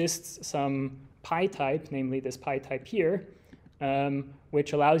there exists some pi type, namely this pi type here,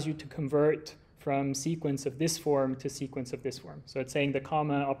 which allows you to convert from sequence of this form to sequence of this form. So it's saying the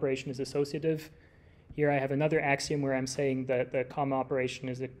comma operation is associative. Here I have another axiom where I'm saying that the comma operation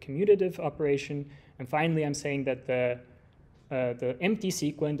is a commutative operation. And finally, I'm saying that the empty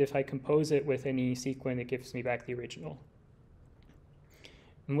sequent, if I compose it with any sequent, it gives me back the original.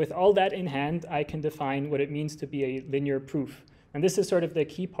 And with all that in hand, I can define what it means to be a linear proof. And this is sort of the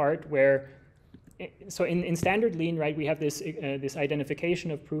key part where, so in standard Lean, right, we have this identification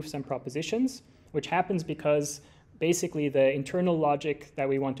of proofs and propositions, which happens because basically the internal logic that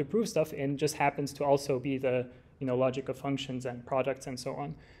we want to prove stuff in just happens to also be the logic of functions and products and so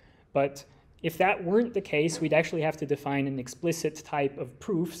on. But if that weren't the case, we'd actually have to define an explicit type of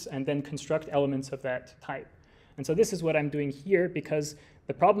proofs and then construct elements of that type. And so this is what I'm doing here, because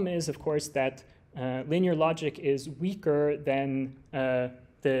the problem is, of course, that linear logic is weaker than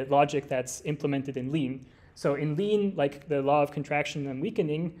the logic that's implemented in Lean. So in Lean, like the law of contraction and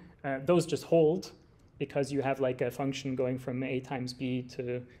weakening, those just hold because you have like a function going from A times B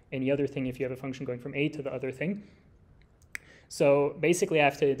to any other thing if you have a function going from A to the other thing. So basically I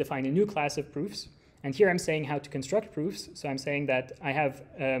have to define a new class of proofs. And here I'm saying how to construct proofs. So I'm saying that I have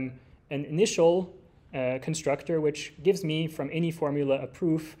an initial constructor which gives me from any formula a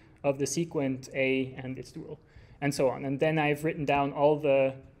proof of the sequent A and its dual, and so on. And then I've written down all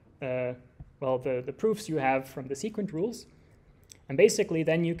the proofs you have from the sequent rules. And basically,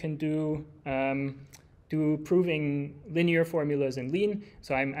 then you can do proving linear formulas in Lean.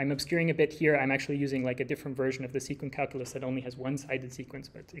 So I'm obscuring a bit here. I'm actually using like a different version of the sequent calculus that only has one-sided sequence,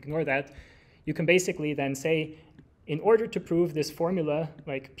 but ignore that. You can basically then say, in order to prove this formula,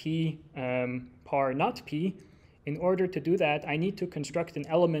 like P par not P, in order to do that, I need to construct an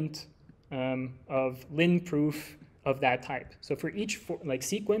element of Lin proof of that type. So for each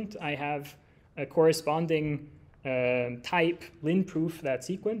sequent, I have a corresponding type Lin proof that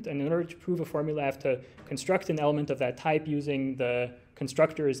sequent, and in order to prove a formula, I have to construct an element of that type using the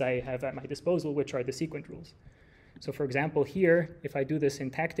constructors I have at my disposal, which are the sequent rules. So for example, here, if I do this in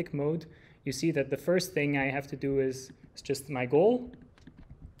syntactic mode, you see that the first thing I have to do is just my goal.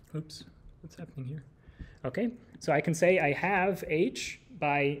 Oops, what's happening here? Okay, so I can say I have H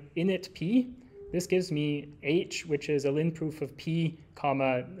by init P. This gives me H, which is a Lin proof of P,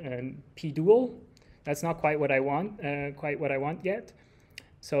 comma, P dual. That's not quite what I want, yet.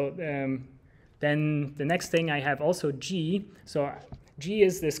 So then the next thing I have also G. So G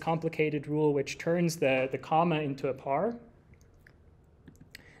is this complicated rule which turns the comma into a par.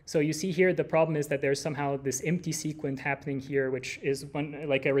 So you see here the problem is that there's somehow this empty sequent happening here, which is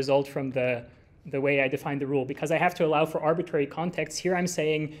like a result from the way I define the rule. Because I have to allow for arbitrary context, here I'm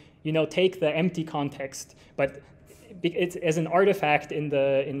saying, take the empty context, but it's as an artifact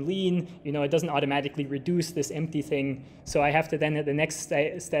in Lean, it doesn't automatically reduce this empty thing. So I have to then at the next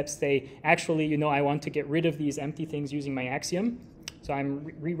step say, actually, I want to get rid of these empty things using my axiom. So I'm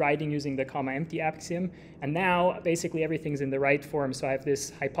rewriting using the comma empty axiom. And now basically everything's in the right form. So I have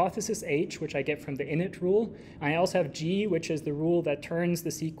this hypothesis H, which I get from the init rule. And I also have G, which is the rule that turns the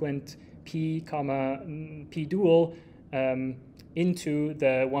sequent P, comma, P dual into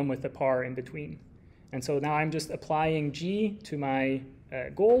the one with the par in between. And so now I'm just applying G to my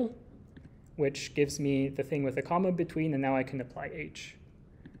goal, which gives me the thing with the comma between, and now I can apply H.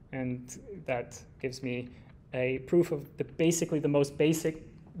 And that gives me a proof of basically the most basic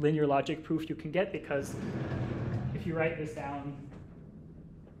linear logic proof you can get, because if you write this down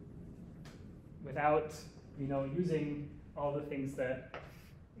without using all the things that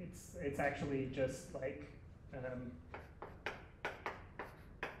it's actually just like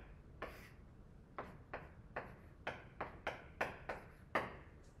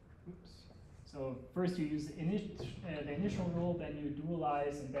so first you use the initial rule, then you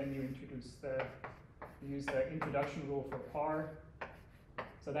dualize, and then you use the introduction rule for par.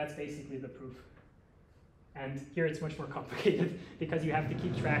 So that's basically the proof. And here it's much more complicated because you have to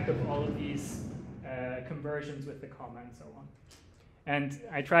keep track of all of these conversions with the comma and so on. And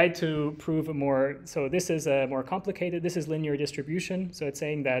I tried to prove so this is a more complicated, this is linear distribution. So it's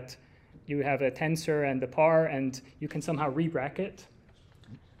saying that you have a tensor and the par, and you can somehow re-bracket.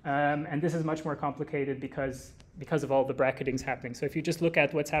 And this is much more complicated because of all the bracketings happening. So if you just look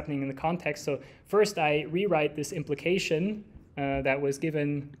at what's happening in the context, so first I rewrite this implication that was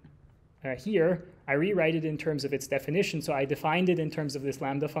given here. I rewrite it in terms of its definition. So I defined it in terms of this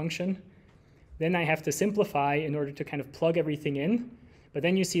lambda function. Then I have to simplify in order to kind of plug everything in. But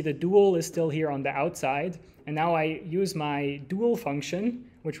then you see the dual is still here on the outside. And now I use my dual function,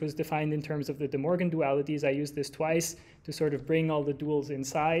 which was defined in terms of the De Morgan dualities. I use this twice to sort of bring all the duals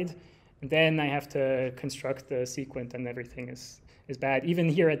inside. And then I have to construct the sequent, and everything is bad. Even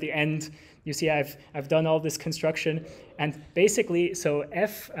here at the end, you see I've done all this construction. And basically, so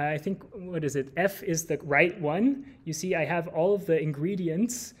F, I think, what is it? F is the right one. You see I have all of the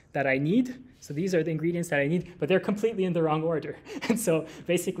ingredients that I need. So these are the ingredients that I need, but they're completely in the wrong order. And so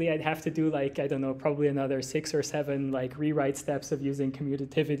basically I'd have to do like, I don't know, probably another 6 or 7 like rewrite steps of using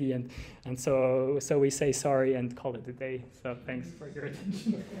commutativity. And so we say sorry and call it a day. So thanks for your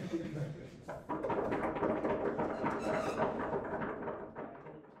attention.